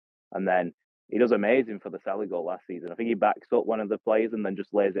goal, and then he does amazing for the Salah goal last season. I think he backs up one of the players and then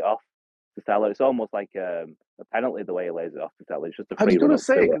just lays it off to Salah. It's almost like a penalty the way he lays it off to Salah. It's just a free run up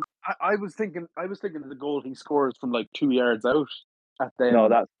to it. I was thinking of the goal he scores from like 2 yards out at them. No,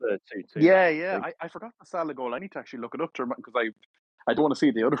 that's the 2-2. Yeah. I forgot the Salah goal. I need to actually look it up because I don't want to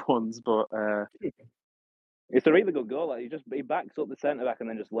see the other ones, but it's a really good goal. Like he backs up the centre back and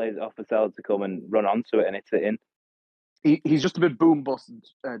then just lays it off for Salah to come and run onto it and hits it in. He's just a bit boom bust,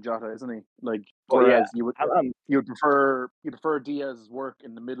 Jota, isn't he? Like, whereas you would prefer Diaz's work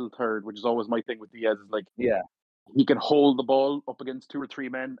in the middle third, which is always my thing with Diaz. Is like, he can hold the ball up against 2 or 3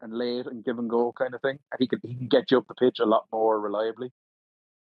 men and lay it and give and go kind of thing, and he can get you up the pitch a lot more reliably.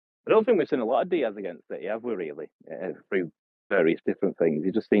 I don't think we've seen a lot of Diaz against City, have we? Really, through various different things,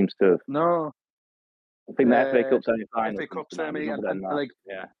 he just seems to. No, I think the FA Cup semi-final, FA Cup semi, and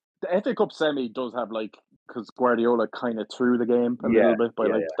yeah. The FA Cup semi does have because Guardiola kind of threw the game a little bit by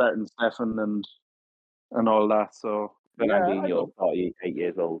starting Stefan and all that. So Fernandinho, 48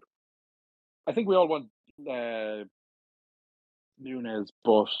 years old. I think we all want Nunes,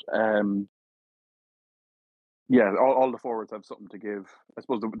 but all the forwards have something to give. I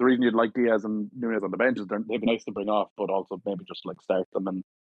suppose the reason you'd like Diaz and Nunes on the bench is they'd be nice to bring off, but also maybe just start them. And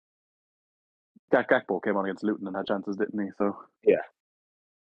Gakpo came on against Luton and had chances, didn't he? So yeah.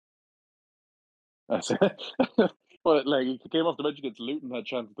 Well, he came off the bench against Luton, had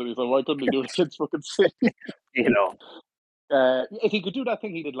chances, so why couldn't he do it against fucking City? If he could do that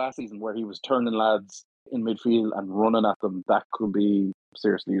thing he did last season, where he was turning lads in midfield and running at them, that could be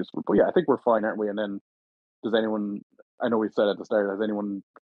seriously useful. But yeah, I think we're fine, aren't we? And then, does anyone? I know we said at the start, has anyone?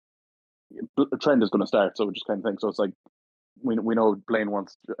 Trend is going to start, so we just kind of think. So it's like we know Blayne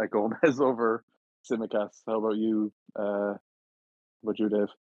wants Gomez over Tsimikas. How about you? Dave?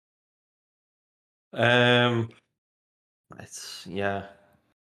 It's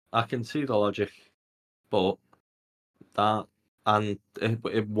I can see the logic, but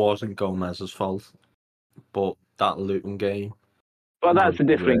it wasn't Gomez's fault, but that Luton game. Well, that's a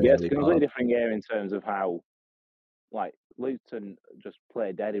different game. It's a completely different game in terms of how, Luton just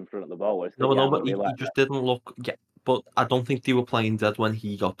played dead in front of the ball. But he just didn't look. Yeah, but I don't think they were playing dead when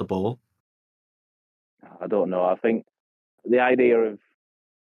he got the ball. I don't know. I think the idea of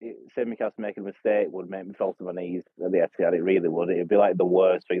Tsimikas making a mistake would make me fall to my knees at the Etihad. It really would. It'd be like the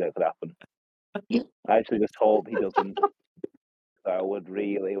worst thing that could happen. I actually just hope he doesn't. It would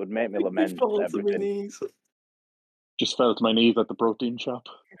make me lament everything. Just fell to my knees at the protein shop.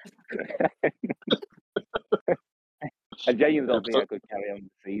 I genuinely don't think I could carry on the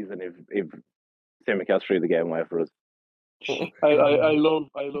season if Tsimikas threw the game away for us. I love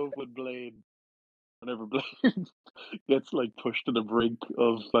when Blayne, whenever Blayne gets pushed to the brink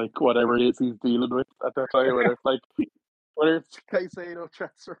of whatever it is he's dealing with at that time, whether it's Caicedo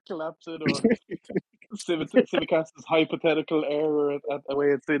transfer collapsing or Tsimikas' hypothetical error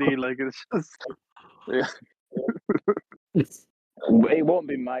away at City, it's just It won't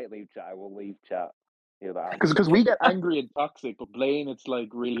be my leave chat. I will leave chat. Because we get angry and toxic, but Blayne, it's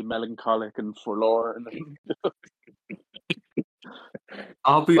really melancholic and forlorn.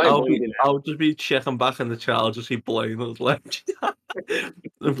 I'll just be checking back in the chat. I'll just see Blayne has left.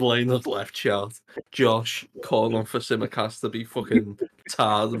 Blayne has left chat. Josh calling for Simicast to be fucking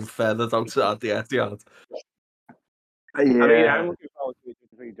tarred and feathered outside the Etihad. I mean, Yeah. I'm looking forward to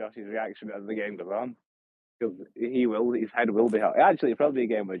see Josh's reaction as the game goes on. Because his head will be hot. Actually, it'll probably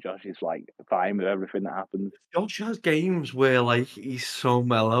be a game where Josh is like fine with everything that happens. Josh has games where like he's so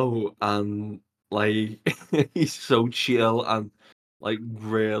mellow and like he's so chill and like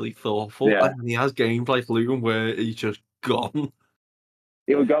really thoughtful. Yeah. And he has games like Luton where he's just gone.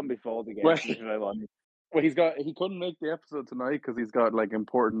 He was gone before the game. Well, to be very honest. Well, he couldn't make the episode tonight because he's got like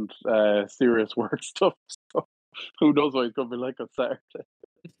important, serious work stuff. So who knows what he's gonna be like on Saturday?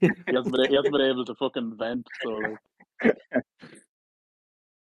 he hasn't been able to fucking vent. So like,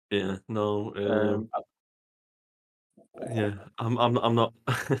 Yeah, no. Yeah, I'm not.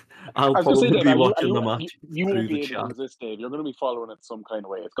 I'll I was gonna say, probably Dave, be watching the match you through won't the be able to chat. resist, Dave. You're going to be following it some kind of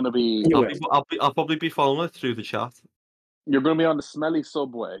way. It's going to be I'll probably be following it through the chat. you're going to be on the smelly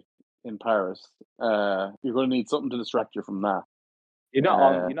subway in Paris. You're going to need something to distract you from that. You're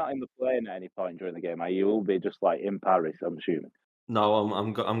not in the plane at any point during the game, are you? You will be just like in Paris, I'm assuming. No,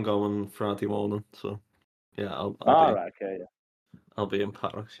 I'm going Friday morning, so yeah, I'll be in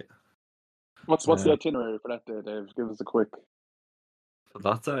Paris. Yeah. What's the itinerary for that day, Dave? Give us a quick. For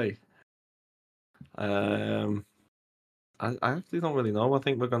that day, I actually don't really know. I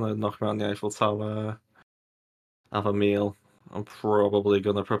think we're gonna knock around the Eiffel Tower, have a meal. I'm probably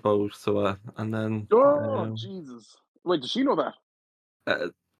gonna propose to her, and then. Oh Jesus! Wait, does she know that?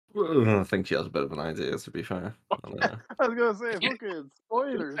 I think she has a bit of an idea, to be fair. I was gonna say, fucking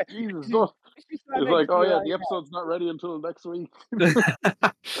spoilers. Jesus, no. It's like, oh yeah, the episode's not ready until next week.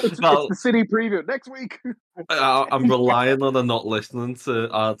 It's the city preview next week. I'm relying on her not listening to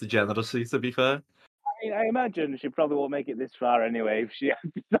our degeneracy, to be fair. I imagine she probably won't make it this far anyway if she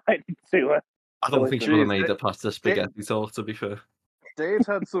decided to. I don't think she would have made it past the spaghetti talk, to be fair. Dave's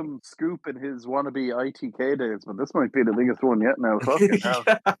had some scoop in his wannabe ITK days, but this might be the biggest one yet now. Fucking hell.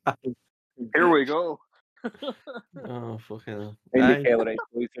 Here we go. Oh, fucking hell. Indicator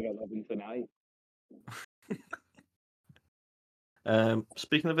exclusive 11 tonight.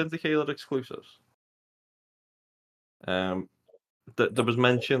 Speaking of Indicator exclusives, there was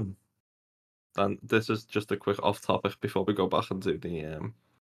mention, and this is just a quick off topic before we go back and do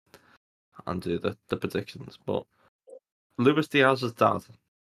the predictions, but Luis Diaz's dad,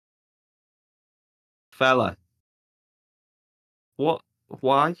 fella, what?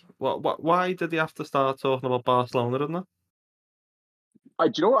 Why? Why did he have to start talking about Barcelona, didn't it?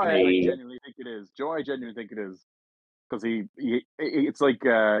 Do you know what I genuinely think it is? Joe, I genuinely think it is because it's like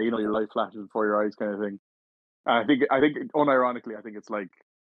your life flashes before your eyes kind of thing. I think unironically, I think it's like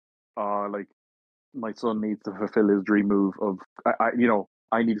my son needs to fulfill his dream move of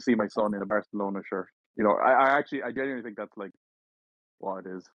I need to see my son in a Barcelona shirt. I genuinely think that's like what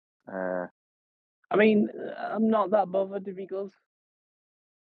it is. I mean, I'm not that bothered if he goes.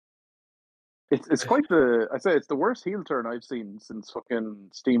 It's quite it's the worst heel turn I've seen since fucking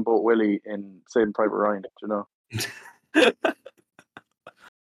Steamboat Willie in Saving Private Ryan. You know,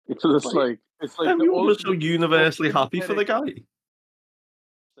 it's just like you were so universally happy for the guy.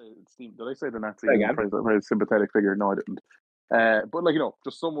 Did I say the Nazi very sympathetic figure? No, I didn't. But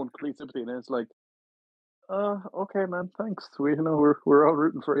just someone complete sympathy, and it's like, okay, man, thanks. We're all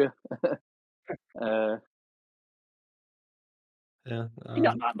rooting for you. Yeah, you're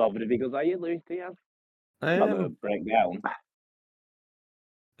not that bothered if he goes, are you, Luis Diaz? Not gonna break down.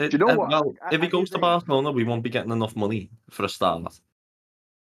 Do you know what? Well, if he goes to Barcelona, we won't be getting enough money for a start.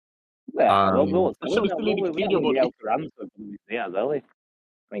 Yeah, we'll still need to continue money. I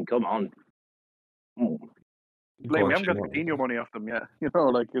mean, come on. Blame me, I haven't got the Coutinho money off them yet. It's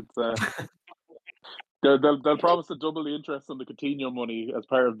they'll promise to double the interest on the Coutinho money as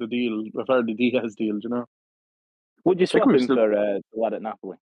part of the deal, as part of the Diaz deal. You know. Would you swap him for the lad at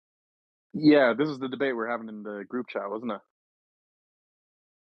Napoli? Yeah, this is the debate we're having in the group chat, wasn't it?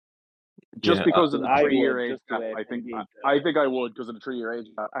 Just because of the 3-year age gap, I think I would because of the 3-year age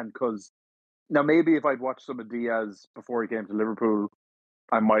gap, and because now maybe if I'd watched some of Diaz before he came to Liverpool,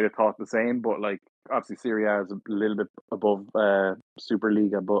 I might have thought the same. But obviously Serie A is a little bit above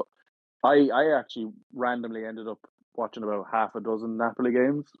Superliga. But I actually randomly ended up watching about half a dozen Napoli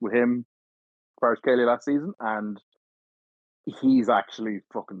games with him, Kvaratskhelia last season, and he's actually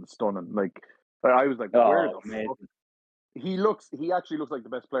fucking stunning. I was like, where the fuck? He actually looks like the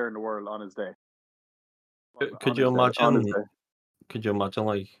best player in the world on his day. Could you imagine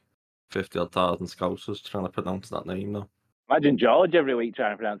like 50,000 Scousers trying to pronounce that name though? Imagine George every week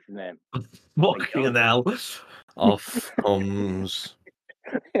trying to pronounce his name. Fucking hell. Off comes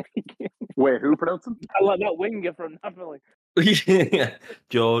Wait, who pronounced him? I like that winger from Napoli. Yeah,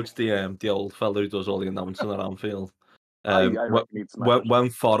 George, the old fellow who does all the announcing at Anfield. I reckon he'd smash it. When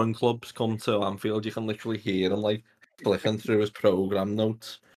foreign clubs come to Anfield, you can literally hear him like flicking through his program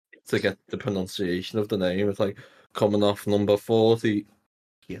notes to get the pronunciation of the name. It's like coming off number 40.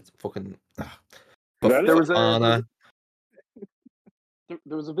 Yeah, fucking. There was Bafana.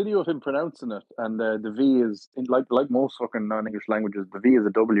 There was a video of him pronouncing it, and the V is like most fucking non-English languages. The V is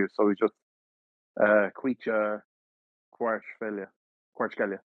a W, so he's just Quicha Quarchfelia. What's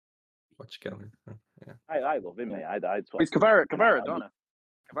going? Yeah. I love him, mate. I'd swap He's him. Kavara Donna.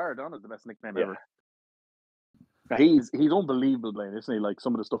 Kavara Donna is the best nickname ever. He's unbelievable, Blayne, isn't he? Like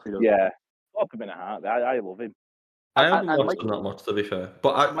some of the stuff he does. Yeah, swap him in a heart. I love him. I haven't and watched him that much, to be fair,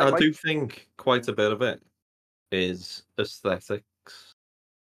 but I do think quite a bit of it is aesthetics.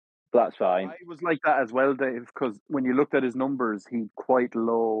 That's fine. I was like that as well, Dave, because when you looked at his numbers, he quite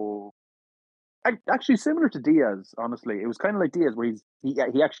low. Actually, similar to Diaz, honestly, it was kind of like Diaz, where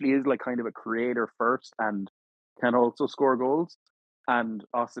he actually is like kind of a creator first and can also score goals. And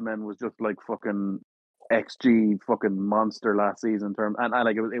Osimhen was just like fucking XG fucking monster last season. And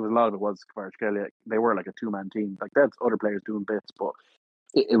like it was a lot of it was Kvaratskhelia. They were like a 2-man team. Like that's other players doing bits, but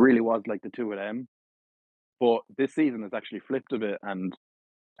it really was like the two of them. But this season has actually flipped a bit, and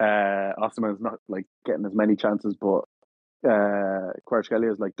Osimhen's not like getting as many chances, but Kvaratskhelia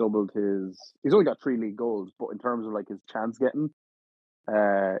has like doubled his. He's only got 3 league goals, but in terms of like his chance getting,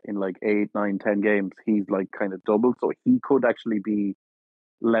 in like 8, 9, 10 games, he's like kind of doubled. So he could actually be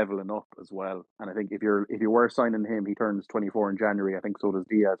leveling up as well. And I think if you were signing him, he turns 24 in January. I think so does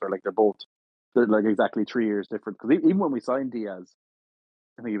Diaz, or like they're like exactly 3 years different. Because even when we signed Diaz,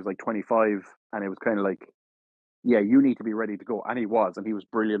 I think he was like 25, and it was kind of like, yeah, you need to be ready to go, and he was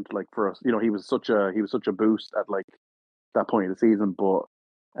brilliant. Like for us, he was such a boost at like that point of the season. But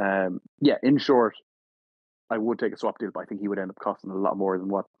yeah, in short, I would take a swap deal, but I think he would end up costing a lot more than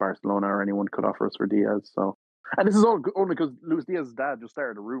what Barcelona or anyone could offer us for Diaz. So, and this is all only because Luis Diaz's dad just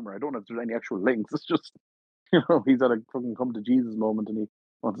started a rumor. I don't know if there's any actual links. It's just he's at a fucking come to Jesus moment, and he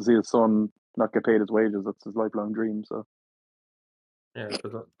wants to see his son not get paid his wages. That's his lifelong dream. So. Yeah,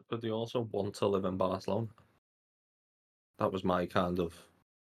 but they also want to live in Barcelona. That was my kind of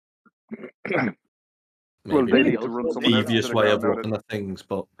well, they need to run someone else devious way of looking at things,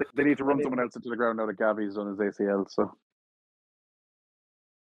 but they need to run someone else into the ground now that Gavi's on his ACL. So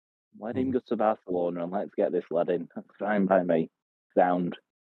let him go to Barcelona and let's get this lad in. That's fine by me. Sound.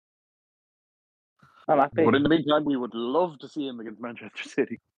 I'm happy. But in the meantime, we would love to see him against Manchester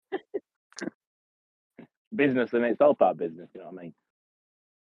City. Business, and it's all part of business. You know what I mean?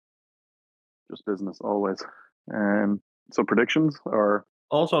 Just business, always. So predictions, or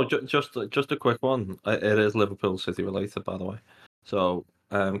also just a quick one. It is Liverpool City related, by the way. So,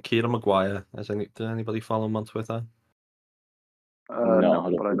 Kieran Maguire. Did anybody follow him on Twitter?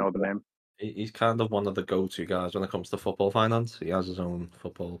 No, but I know the name. He's kind of one of the go-to guys when it comes to football finance. He has his own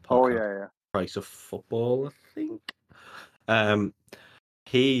football podcast. Oh yeah. Price of Football, I think.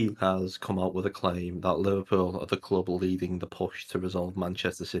 He has come out with a claim that Liverpool are the club leading the push to resolve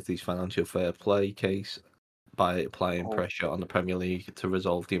Manchester City's financial fair play case by applying pressure on the Premier League to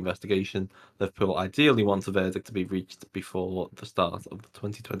resolve the investigation. Liverpool ideally want a verdict to be reached before the start of the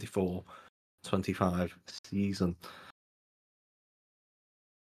 2024-25 season.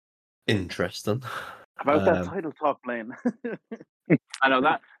 Interesting. About that title talk, Blayne. I know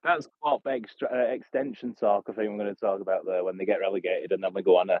that's Klopp extension talk. I think we're going to talk about there when they get relegated, and then we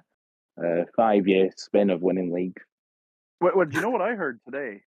go on a 5-year spin of winning leagues. Well, do you know what I heard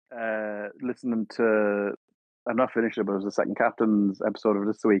today? Listening to, I'm not finished it, but it was the second captain's episode of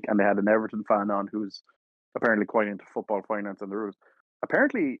this week, and they had an Everton fan on who's apparently quite into football finance and the rules.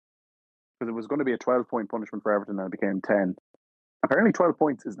 Apparently, because it was going to be a 12-point punishment for Everton, and it became 10. Apparently, 12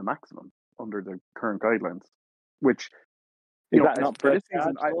 points is the maximum under the current guidelines, which. Is that not for this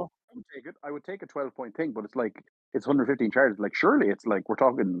season? I would take it. I would take a 12-point thing, but it's like it's 115 charges. Like surely it's like we're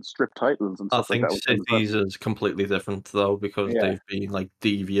talking strip titles and stuff like that. I think City's is completely different though, because they've been like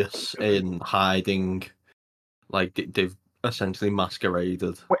devious in hiding, like they've essentially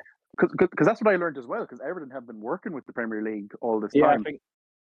masqueraded. Because that's what I learned as well. Because Everton have been working with the Premier League all this time. I think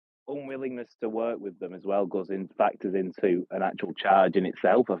unwillingness to work with them as well factors into an actual charge in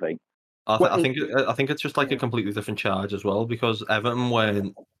itself. I think. I think it's just like a completely different charge as well, because Everton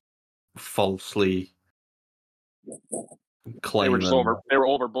weren't falsely claiming they were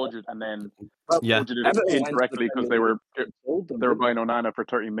over budget, and then budgeted incorrectly because they were buying Onana for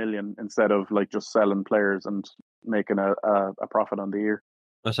 30 million instead of like just selling players and making a profit on the year.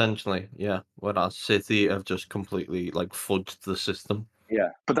 Essentially, yeah. Whereas City have just completely like fudged the system. Yeah.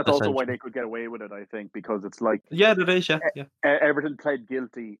 But that's also why essentially. they could get away with it, I think, because it's like Yeah, there is. Yeah. Everton pled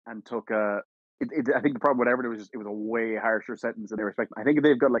guilty and took a. I think the problem with Everton was it was a way harsher sentence than they were expecting. I think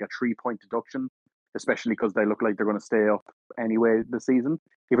they've got like a 3-point deduction, especially because they look like they're going to stay up anyway this season.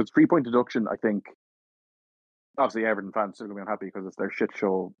 If it's 3-point deduction, I think obviously Everton fans are going to be unhappy because it's their shit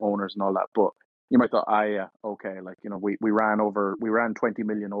show owners and all that. But you might thought, yeah, okay, like we ran 20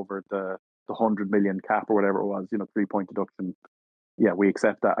 million over the 100 million cap or whatever it was. 3-point deduction. Yeah, we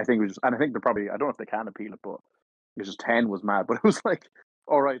accept that. I think it was just, and I think they're probably. I don't know if they can appeal it, but it was just 10 was mad. But it was like,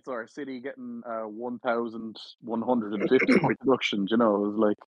 all right, so our City getting 1,150 point deductions. It was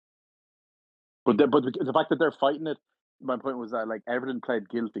like, but the fact that they're fighting it. My point was that like Everton pled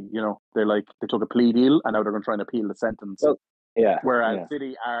guilty. They took a plea deal and now they're going to try and appeal the sentence. Well, yeah. Whereas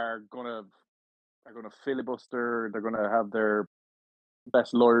City are gonna filibuster. They're gonna have their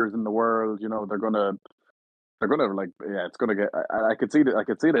best lawyers in the world. They're gonna like it's gonna get. I could see that. I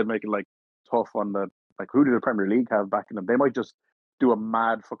could see they make it like tough on the like. Who did the Premier League have back in them? They might just do a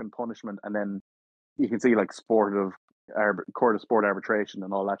mad fucking punishment, and then you can see like court of sport arbitration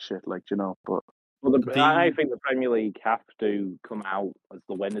and all that shit. Like but. Well, I think the Premier League have to come out as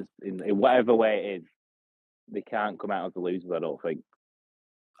the winners in whatever way it is. They can't come out as the losers. I don't think.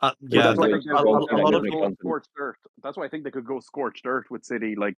 Yeah, that's why a lot of go scorched earth. That's why I think they could go scorched earth with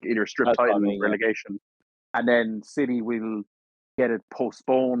City, like either strip title relegation, and then City will get it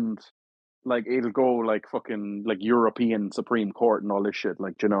postponed. Like it'll go like fucking like European Supreme Court and all this shit.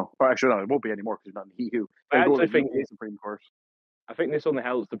 Like or actually no, it won't be anymore because you're not in the EU. It'll go like the Supreme Court. I think this only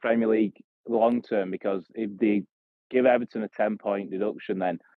helps the Premier League long term because if they give Everton a 10-point deduction,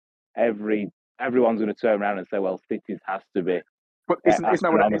 then everyone's going to turn around and say, "Well, City's has to be." But isn't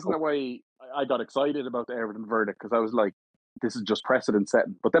that why I got excited about the Everton verdict? Because I was like, this is just precedent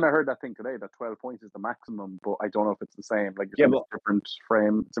setting. But then I heard that thing today that 12 points is the maximum, but I don't know if it's the same. Like, but different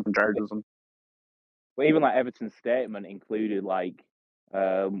different charges. But even like Everton's statement included like,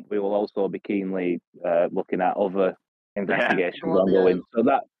 we will also be keenly looking at other investigations ongoing. So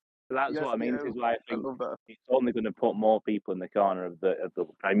that's what I mean. Is why I think it's only going to put more people in the corner of the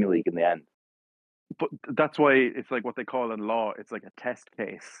Premier League in the end. But that's why it's like what they call in law. It's like a test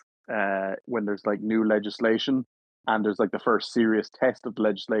case when there's like new legislation and there's like the first serious test of the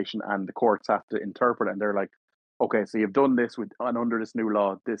legislation and the courts have to interpret it and they're like, okay, so you've done this and under this new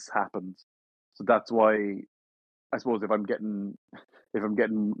law, this happens. So that's why I suppose if I'm getting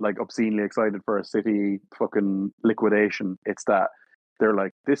like obscenely excited for a City fucking liquidation, it's that they're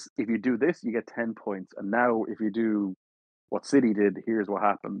like this. If you do this, you get 10 points, and now if you do what City did, here's what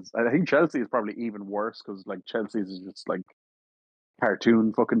happens. And I think Chelsea is probably even worse because like Chelsea's is just like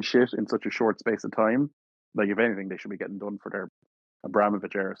cartoon fucking shit in such a short space of time. Like if anything, they should be getting done for their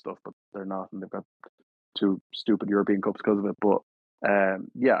Abramovich era stuff, but they're not, and they've got 2 stupid European Cups because of it. But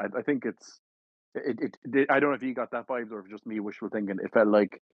yeah, I think it's. I don't know if you got that vibes or if just me wishful thinking. It felt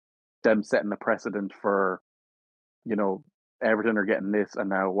like them setting a precedent for, Everton are getting this, and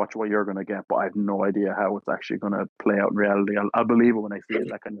now watch what you're going to get. But I have no idea how it's actually going to play out in reality. I'll believe it when I see it,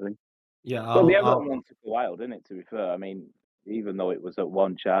 that kind of thing. Yeah, well, the Everton one took a while, didn't it? To be fair, I mean, even though it was at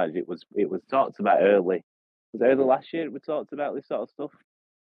one charge, it was talked about early. Was it early last year? We talked about this sort of stuff.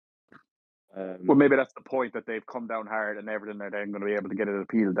 Well, maybe that's the point that they've come down hard, and Everton are then going to be able to get it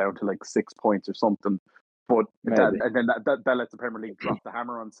appealed down to like 6 points or something. But that lets the Premier League drop the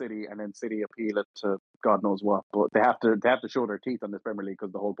hammer on City, and then City appeal it to God knows what. But they have to show their teeth on this Premier League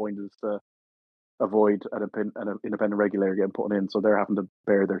because the whole point is to avoid an independent regulator getting put in. So they're having to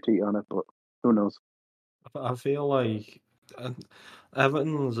bear their teeth on it. But who knows? I feel like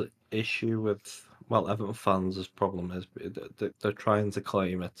Everton's issue with Everton fans' problem is they're trying to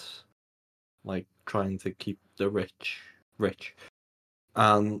claim it, like trying to keep the rich,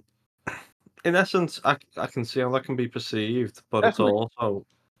 and in essence, I can see how that can be perceived, but Definitely.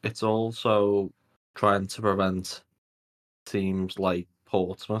 it's also trying to prevent teams like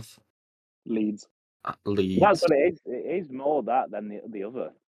Portsmouth, Leeds. That's what it is. It is more that than the other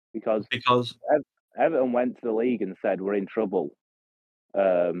because Everton went to the league and said we're in trouble,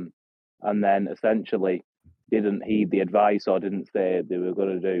 and then essentially didn't heed the advice or didn't say they were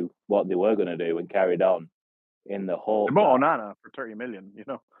going to do what they were going to do and carried on in the hope. They bought Onana for 30 million,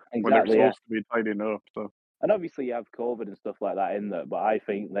 exactly, when they're supposed to be tidying up. So. And obviously you have COVID and stuff like that in there, but I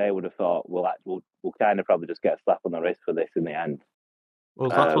think they would have thought, we'll kind of probably just get a slap on the wrist for this in the end. Well,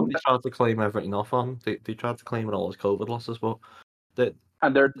 that's what they tried to claim everything off on. They tried to claim it all as COVID losses, but they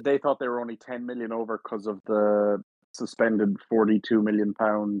thought they were only 10 million over because of the suspended £42 million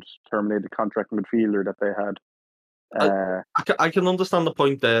terminated contract midfielder that they had. I can understand the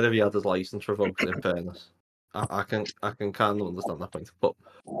point there if he had his license revoked. In fairness, I can kind of understand that point, but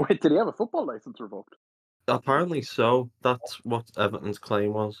Wait, did he have a football license revoked? apparently so. That's what Everton's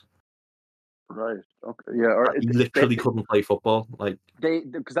claim was. Right. Okay. Yeah. Or He literally couldn't play football. Like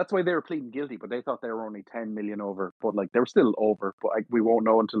because that's why they were pleading guilty, but they thought they were only 10 million over, but like they were still over. But we won't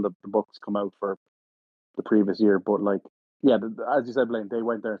know until the books come out for the previous year. But like, yeah, as you said, Blaine, they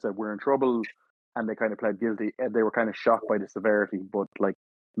went there and said we're in trouble, and they kind of pled guilty. And they were kind of shocked by the severity, but like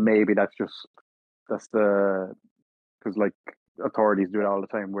maybe that's the because like authorities do it all the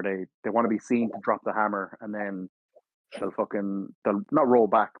time where they want to be seen to drop the hammer, and then they'll not roll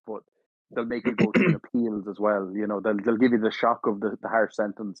back, but they'll make you go through appeals as well. You know, they'll give you the shock of the harsh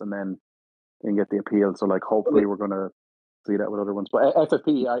sentence, and then you can get the appeal. So like, hopefully, we're gonna see that with other ones. But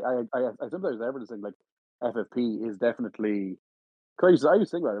FFP, I sometimes ever think like FFP is definitely. Cause I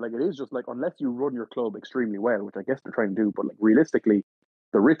used to think about it, like it is just like unless you run your club extremely well, which I guess they're trying to do, but like realistically,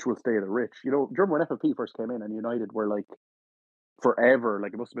 the rich will stay the rich. You know, do you remember when FFP first came in and United were like forever,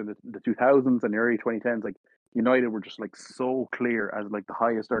 like it must have been the 2000s and the early 2010s, like United were just like so clear as like the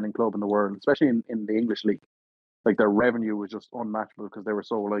highest earning club in the world, especially in the English league. Like their revenue was just unmatchable because they were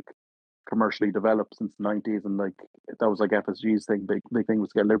so like commercially developed since the 90s, and like that was like FSG's thing. Big thing was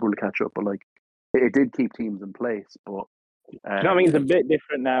to get Liverpool to catch up, but like it did keep teams in place. But Do you know what I mean? It's a bit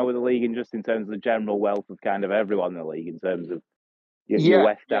different now with the league, and just in terms of the general wealth of kind of everyone in the league, in terms of your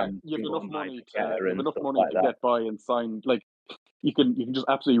West Ham, you have enough money like to get by and sign. Like you can just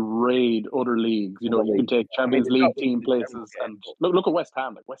absolutely raid other leads. You know, you can take Champions League team places, and look at West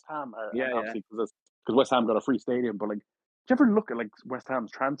Ham. Like West Ham are obviously because West Ham got a free stadium, but like, do you ever look at like West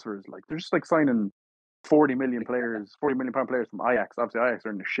Ham's transfers? Like they're just like signing 40 million players, £40 million players from Ajax. Obviously, Ajax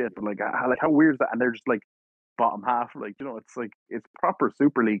are in the shit, but like how weird is that? And they're just like bottom half. Like it's like it's proper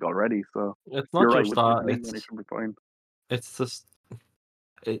Super League already. So it's not you're right. just With that. league money should be fine. It's just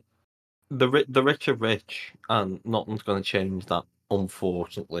the rich are rich, and nothing's going to change that,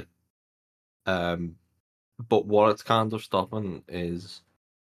 unfortunately. But what it's kind of stopping is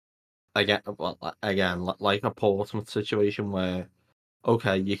again, like a Portsmouth situation where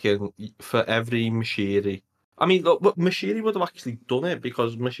okay, you can for every Mashiri. I mean, look, Mashiri would have actually done it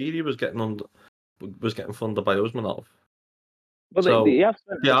because Mashiri was getting funded by Usmanov. But So they have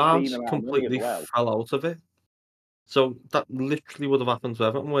spent the an arts obscene amount of money as completely well. fell out of it. So that literally would have happened to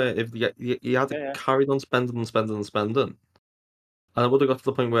Everton, where if you had carried on spending, and it would have got to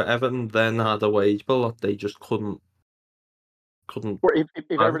the point where Everton then had a wage bill that they just couldn't. Or if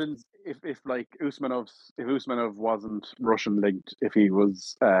Everton's if like Usmanov wasn't Russian linked, if he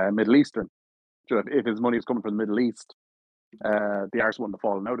was Middle Eastern, if his money was coming from the Middle East, the Arse wouldn't have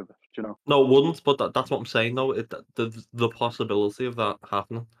fallen out of it. You know. No, it wouldn't. But that's what I'm saying, though. The possibility of that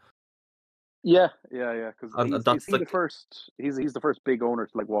happening. Yeah. Because And he's the first. He's the first big owner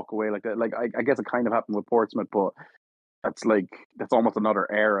to like walk away like that. Like I guess it kind of happened with Portsmouth, but that's almost another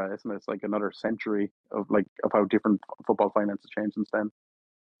era, isn't it? It's like another century of how different football finance has changed since then.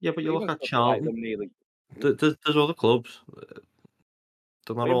 Yeah, but you look Even at stuff like Charlton. them nearly, There's other clubs.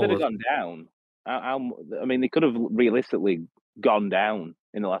 They're not if they'd all. have gone down, I mean, they could have realistically gone down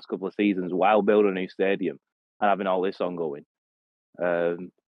in the last couple of seasons while building a new stadium and having all this ongoing.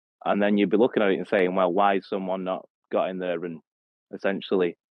 And then you'd be looking at it and saying, well, why has someone not got in there and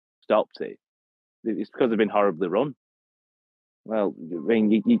essentially stopped it? It's because they've been horribly run. Well, I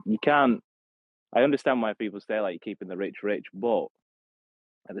mean, you can't. I understand why people say like you're keeping the rich rich, but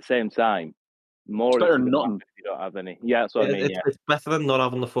at the same time, more It's better isn't than going to nothing. happen if you don't have any. Yeah, that's what I mean. Yeah, It's better than not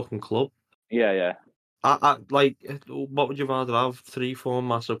having the fucking club. yeah. I like. What would you rather have? 3-4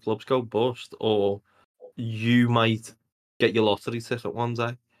 massive clubs go bust, or you might get your lottery ticket one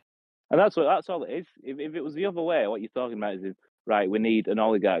day? And that's all it is. If it was the other way, what you're talking about is right. We need an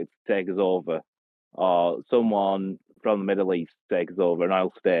oligarch to take us over, or someone from the Middle East to take us over, an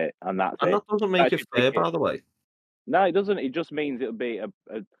oil state, and that's And it. that doesn't make it fair, by the way. No, it doesn't. It just means it'll be a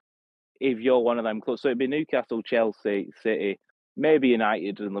if you're one of them clubs. So it'd be Newcastle, Chelsea, City, maybe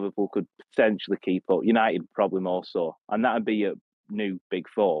United and Liverpool could potentially keep up. United probably more so, and that'd be a new big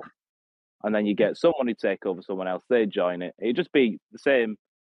four. And then you get someone who take over someone else. They join it. It'd just be the same.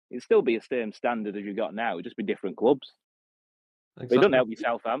 It'd still be the same standard as you got now. It'd just be different clubs. Exactly. But it doesn't help your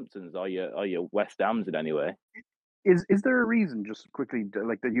Southamptons or your West Hams in any way. Is there a reason, just quickly,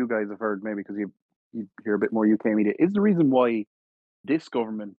 like that you guys have heard, maybe because you hear a bit more UK media, is the reason why this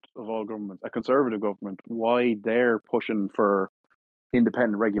government of all governments, a conservative government, why they're pushing for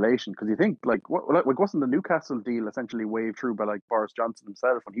independent regulation? Because you think wasn't the Newcastle deal essentially waved through by like Boris Johnson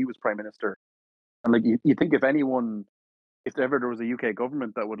himself when he was prime minister? And like you think if ever there was a UK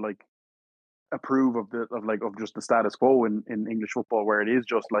government that would like approve of just the status quo in English football, where it is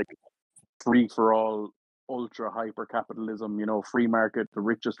just like free for all ultra hyper capitalism, free market, the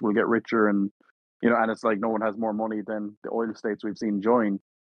richest will get richer, and and it's like no one has more money than the oil states we've seen join.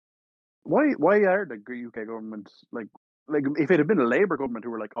 Why are the UK government like if it had been a Labour government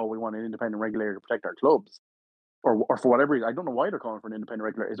who were like, oh, we want an independent regulator to protect our clubs, or for whatever reason, I don't know why they're calling for an independent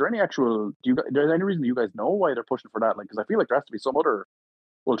regulator. Is there any actual? There's any reason you guys know why they're pushing for that? Like, because I feel like there has to be some other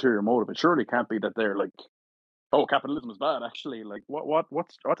ulterior motive. It surely can't be that they're like, oh, capitalism is bad. Actually, like,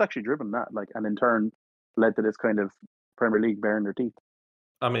 what's actually driven that? Like, and in turn led to this kind of Premier League baring their teeth.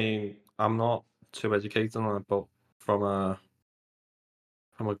 I mean, I'm not too educated on it, but from a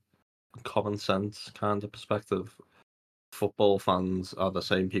common sense kind of perspective, football fans are the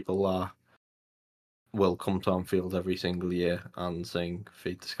same people that will come to Anfield every single year and sing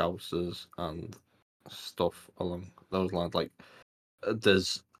 "Feed the Scousers" and stuff along those lines. Like,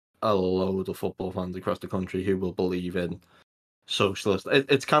 there's a load of football fans across the country who will believe in socialist.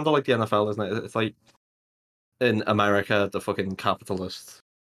 It's kind of like the NFL, isn't it? It's like in America, the fucking capitalist,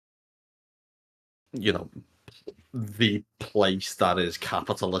 the place that is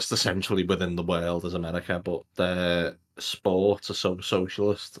capitalist essentially within the world is America, but their sports are so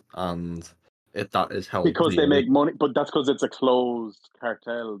socialist, and that is how Because they make money, but that's because it's a closed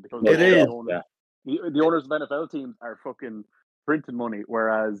cartel. Because It is. The owners of NFL teams are fucking printing money,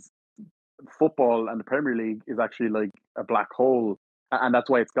 whereas football and the Premier League is actually like a black hole, and that's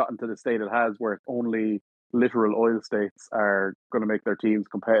why it's gotten to the state it has, where it's only literal oil states are going to make their teams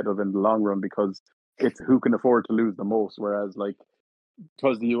competitive in the long run, because it's who can afford to lose the most. Whereas like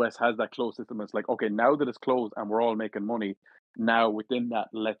because the US has that closed system, it's like, okay, now that it's closed and we're all making money, now within that,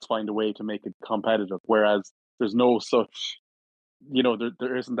 let's find a way to make it competitive. Whereas there's no such,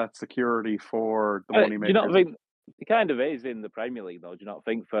 there isn't that security for the money Do makers. you not think it kind of is in the Premier League though? Do you not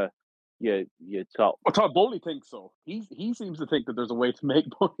think for your top? Well, Todd Bowley thinks so. He seems to think that there's a way to make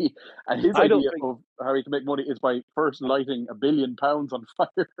money, and his I don't idea think- of how he can make money is by first lighting £1 billion on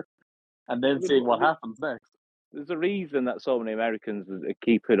fire, and then seeing what happens next. There's a reason that so many Americans are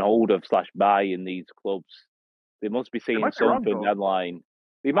keeping hold of / buying these clubs. They must be seeing might be wrong, something though. down the line.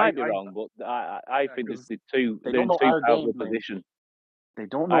 They might be I- wrong, but I think 'cause they're in they too don't know our powerful game, Blayne. position. They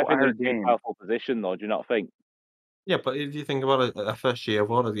don't I know think they're our in a too game. powerful position, though. Do you not think? Yeah, but if you think about it, FSG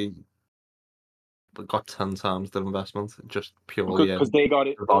have already got 10 times their investment just purely Because they got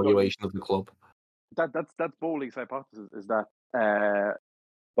it. the valuation of the club. That's Bowley's hypothesis, is that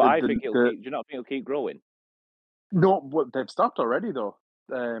But I think it'll keep. Do you not think it'll keep growing? no, but they've stopped already though.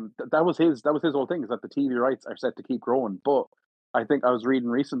 That was his whole thing, is that the TV rights are set to keep growing. But I think I was reading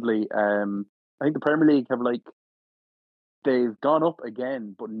recently. I think the Premier League have they've gone up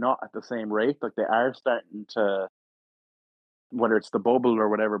again, but not at the same rate. Like they are starting to, whether it's the bubble or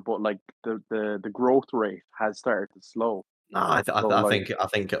whatever, but like the growth rate has started to slow. No, I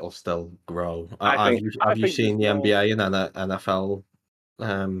think it'll still grow. Have you seen the NBA and NFL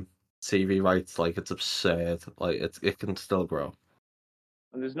TV rights? Like, it's absurd. Like, it can still grow.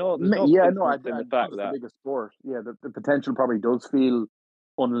 And there's no I in the fact it's that the biggest sport. Yeah, the potential probably does feel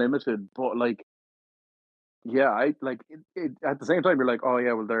unlimited, but like, yeah, I like it. At the same time, you're like, oh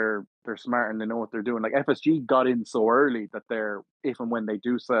yeah, well they're smart and they know what they're doing. Like FSG got in so early that they're, if and when they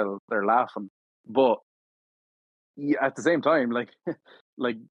do sell, they're laughing. But yeah, at the same time, like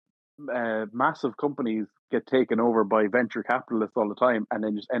like massive companies get taken over by venture capitalists all the time, and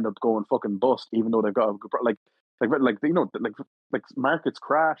then just end up going fucking bust, even though they've got a good like markets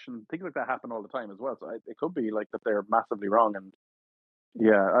crash and things like that happen all the time as well. So it could be like that they're massively wrong, and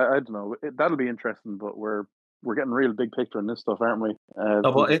yeah, I don't know. That'll be interesting, but we're getting real big picture in this stuff, aren't we?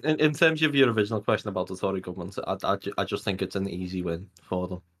 But in terms of your original question about the Tory government, I just think it's an easy win for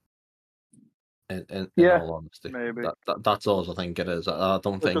them. In all honesty, maybe that's all I think it is. I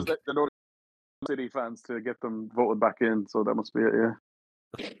don't think because they know City fans to get them voted back in, so that must be it.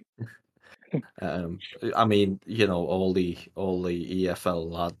 Yeah. I mean, all the EFL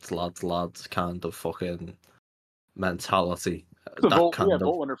lads kind of fucking mentality. It's a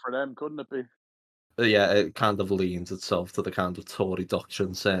vote winner for them, couldn't it be? Yeah, it kind of leans itself to the kind of Tory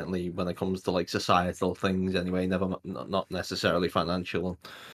doctrine, certainly when it comes to like societal things. Anyway, not necessarily financial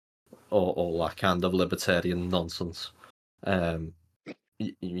or all that kind of libertarian nonsense.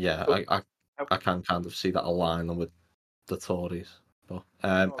 Yeah, I can kind of see that aligning with the Tories. But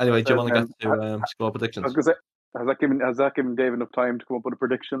anyway, do you want to get to score predictions? I was going to say, has that given Dave enough time to come up with a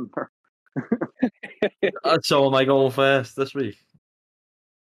prediction? So am I going first this week?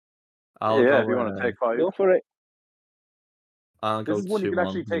 If you want to take 5. Go for it. This is one you can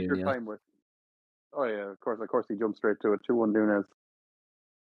actually take your time with. Oh yeah, of course he jumped straight to it. 2-1 Nunez.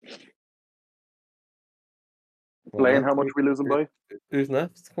 Blayne, how much are we losing by? Who's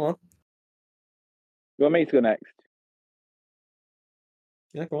next? Come on. You want me to go next?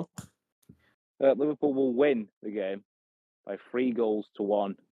 Yeah, go on. Liverpool will win the game by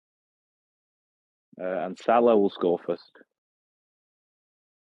 3-1, and Salah will score first.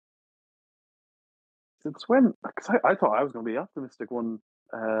 Since when? Because I thought I was going to be the optimistic one,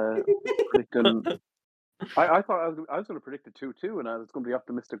 predicting. I thought I was going to predict a 2-2, and I was going to be the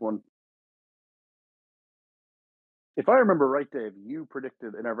optimistic one. If I remember right, Dave, you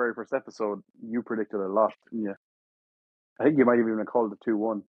predicted in our very first episode. You predicted a lot, didn't you? I think you might have even called it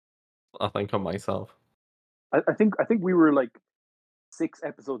 2-1. I think on myself. I think we were like 6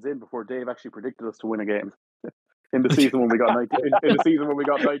 episodes in before Dave actually predicted us to win a game in the season when we got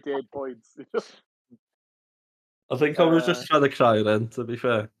 98 points. I think I was just trying to cry then, to be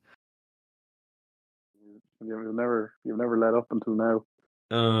fair. You've never let up until now.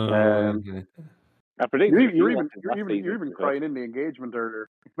 Okay. I predicted You're even crying in the engagement earlier.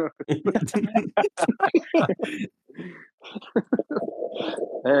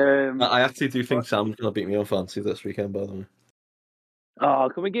 I actually do think Sam's going to beat me on fantasy this weekend, by the way.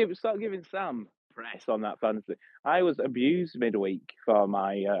 Oh, can we start giving Sam press on that fantasy? I was abused midweek for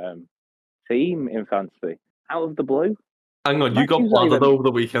my team in fantasy out of the blue. Hang on, you got bothered over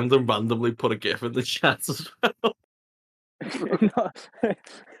the weekend and randomly put a gif in the chat as well.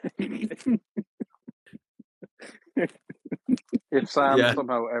 If Sam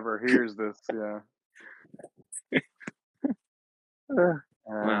somehow ever hears this, Wow.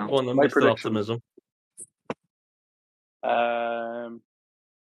 Go on then, my Mr. Optimism.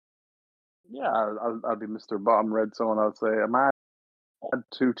 Yeah, I'll be Mr. Bottom Red Zone. I'll say a mad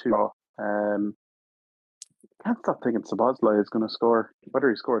 2-2. Can't stop thinking Szoboszlai is going to score, whether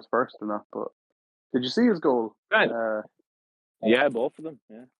he scores first or not. But did you see his goal? Right. Yeah, both of them.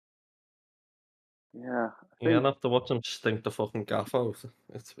 Yeah. Yeah. I'll have to watch him stink the fucking gaff out.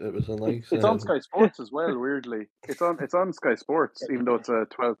 It was a nice. It's on Sky Sports as well. Weirdly, it's on Sky Sports, even though it's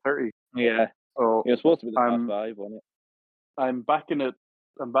 12:30. Yeah. So you're supposed to be the top 5, wasn't it? I'm backing it.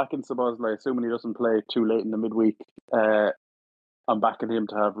 I'm backing Szoboszlai, assuming he doesn't play too late in the midweek. I'm backing him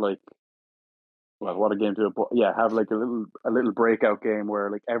to have what a game to it, but yeah, have like a little breakout game where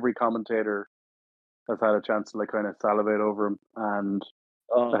like every commentator has had a chance to like kind of salivate over him, and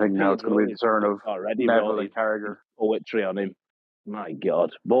I think now it's going to be the turn of Neville and Carragher. Poetry on him. My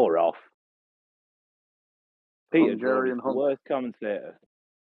God, bore off. Peter Drury, the worst commentator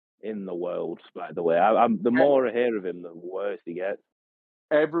in the world, by the way. The more I hear of him, the worse he gets.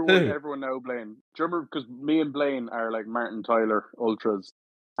 Everyone now, Blayne. Do you remember? Because me and Blayne are like Martin Tyler ultras,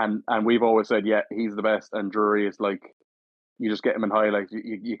 and we've always said, yeah, he's the best, and Drury is like, you just get him in highlights.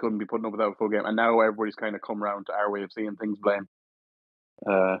 You couldn't be putting up without a full game, and now everybody's kind of come around to our way of seeing things, Blayne.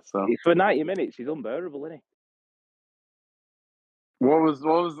 So for 90 minutes, he's unbearable, isn't he? What was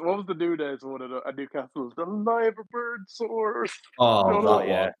the new days one at Newcastle? The live bird source. Oh, that was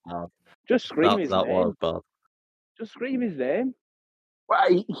bad. Just scream his name. That was bad. Just scream his name.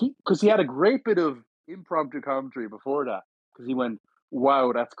 Well, because he had a great bit of impromptu commentary before that. Because he went,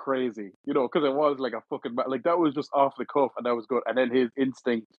 "Wow, that's crazy," because it was like a fucking like that was just off the cuff, and that was good. And then his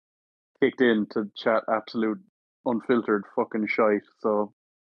instinct kicked in to chat absolute unfiltered fucking shite. So,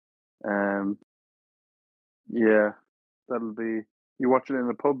 yeah, that'll be. You watching it in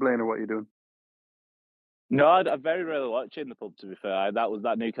the pub, Blayne, or what are you doing? No, I very rarely watch it in the pub, to be fair.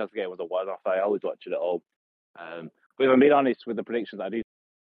 That Newcastle game was a one-off. I always watch it at home. But if I'm being honest with the predictions, I do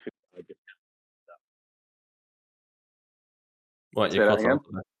think What, you cut off?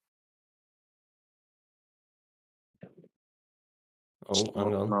 Oh,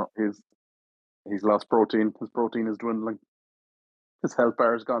 hang on. No, he's lost protein. His protein is dwindling. His health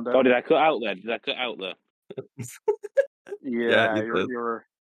bar has gone down. Oh, did I cut out there? Yeah,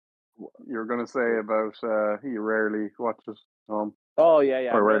 you're going to say about you rarely watch it at home. Oh,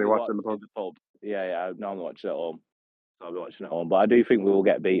 yeah. Or rarely watch it in the pub. Yeah, I normally watch it at home. So I'll be watching at home. But I do think we will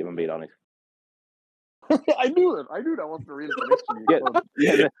get beat, if I'm being honest. I knew it. I knew that wasn't the real prediction.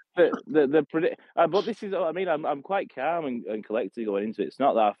 But this is. I mean, I'm quite calm and collected going into it. It's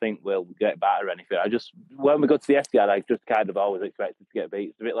not that I think we'll get better or anything. I just, when we go to the Etihad, I just kind of always expected to get beat.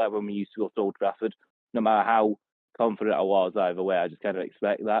 It's a bit like when we used to go to Old Trafford. No matter how confident I was either way, I just kind of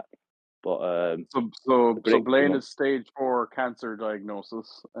expect that. But so Blayne is stage 4 cancer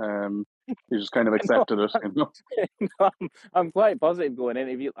diagnosis. You just kind of accepted it. I'm quite positive going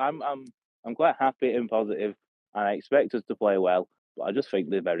in. I'm quite happy and positive, and I expect us to play well. But I just think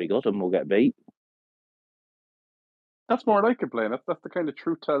they're very good, and we'll get beat. That's more like it, Blayne. That's the kind of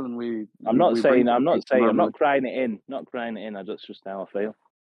truth telling we. I'm not crying it in. Not crying it in. That's just how I feel.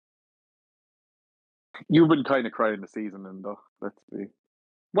 You've been kind of crying the season, though. Let's be.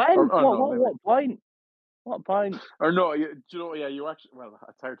 When? What point? What point? Or no, do you know? Yeah, you actually. Well,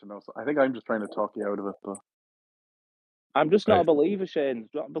 it's hard to know. So I think I'm just trying to talk you out of it, but. I'm just not Right. a believer, Shane.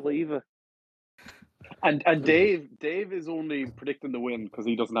 Not a believer. And Dave is only predicting the win because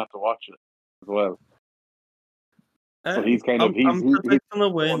he doesn't have to watch it as well. So he's kind of I'm he's predicting a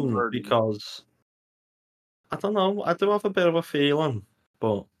win unburdened. because I don't know. I do have a bit of a feeling,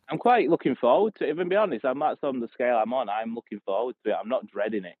 but I'm quite looking forward to it. If I'm being honest, that's on the scale I'm on. I'm looking forward to it. I'm not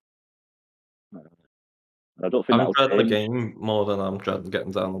dreading it. I don't think I'm that'll dreading the change. game more than I'm dreading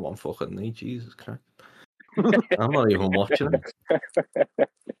getting down on one fucking knee. Jesus Christ. I'm not even watching it.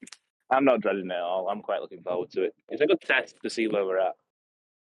 I'm not dreading it at all. I'm quite looking forward to it. It's a good test to see where we're at.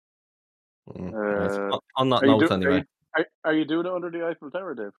 Right. On that Are you, note, anyway. are you doing it under the Eiffel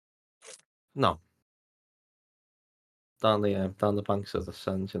Tower, Dave? No. Down the banks of the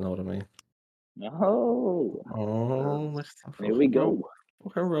Seine, you know what I mean? No. Oh, Here we go.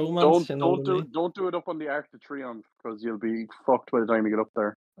 Fucking romance, you know Don't what I mean? don't do it up on the Arc de Triomphe because you'll be fucked by the time you get up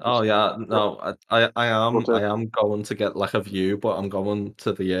there. Oh yeah, no, I What's am going to get like a view, but I'm going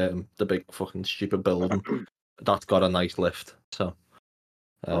to the big fucking stupid building that's got a nice lift. So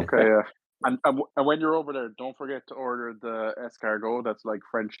Okay, yeah. And when you're over there, don't forget to order the escargot. That's like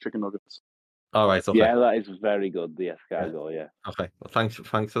French chicken nuggets. all right, okay. Yeah, that is very good. The escargot, yeah. Okay, well, thanks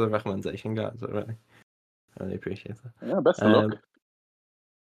for the recommendation, guys. I really appreciate it. Yeah, best of luck.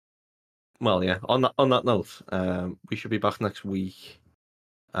 Well, yeah. On that note, we should be back next week.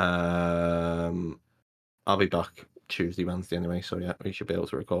 I'll be back Tuesday, Wednesday anyway, so yeah, we should be able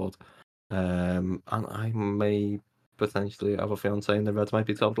to record. And I may potentially have a fiance and the Reds might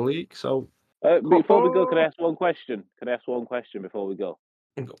be top of the league. So before we go, can I ask one question? Before we go?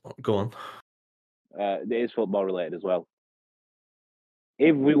 Go on. It is football related as well.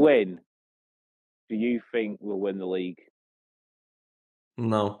 If we win, do you think we'll win the league?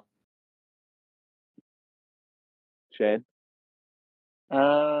 No. Shane?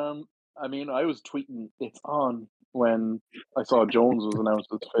 I mean, I was tweeting it's on when I saw Jones was announced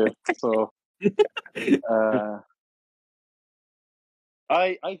as fifth. So,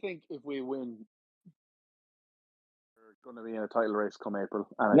 I think if we win, we're going to be in a title race come April.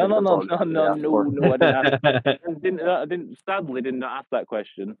 And No. I didn't. Sadly, did not ask that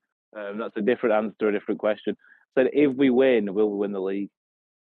question. That's a different answer to a different question. I said, if we win, will we win the league?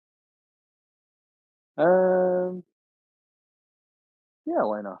 Yeah,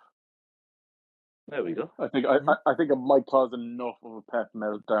 why not? There we go. I think it might cause enough of a pep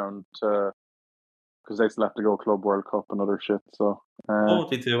meltdown to because they still have to go Club World Cup and other shit. So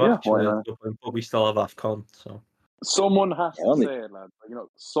they do actually, but we still have AFCON. So someone has to say it, lads.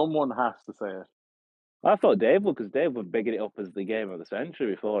 Someone has to say it. I thought Dave would, because Dave was bigging it up as the game of the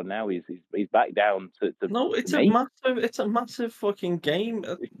century before, and now he's back down to no, it's a massive fucking game.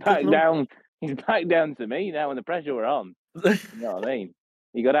 He's back down to me now when the pressure were on. You know what I mean?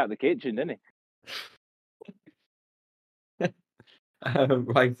 He got out of the kitchen, didn't he?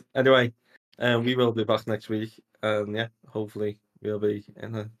 Right. Anyway, we will be back next week. Yeah, hopefully we'll be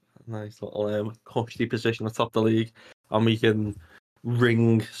in a nice little cushy position atop the league, and we can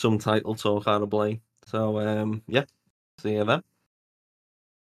wring some title talk out of Blayne. So yeah, see you then.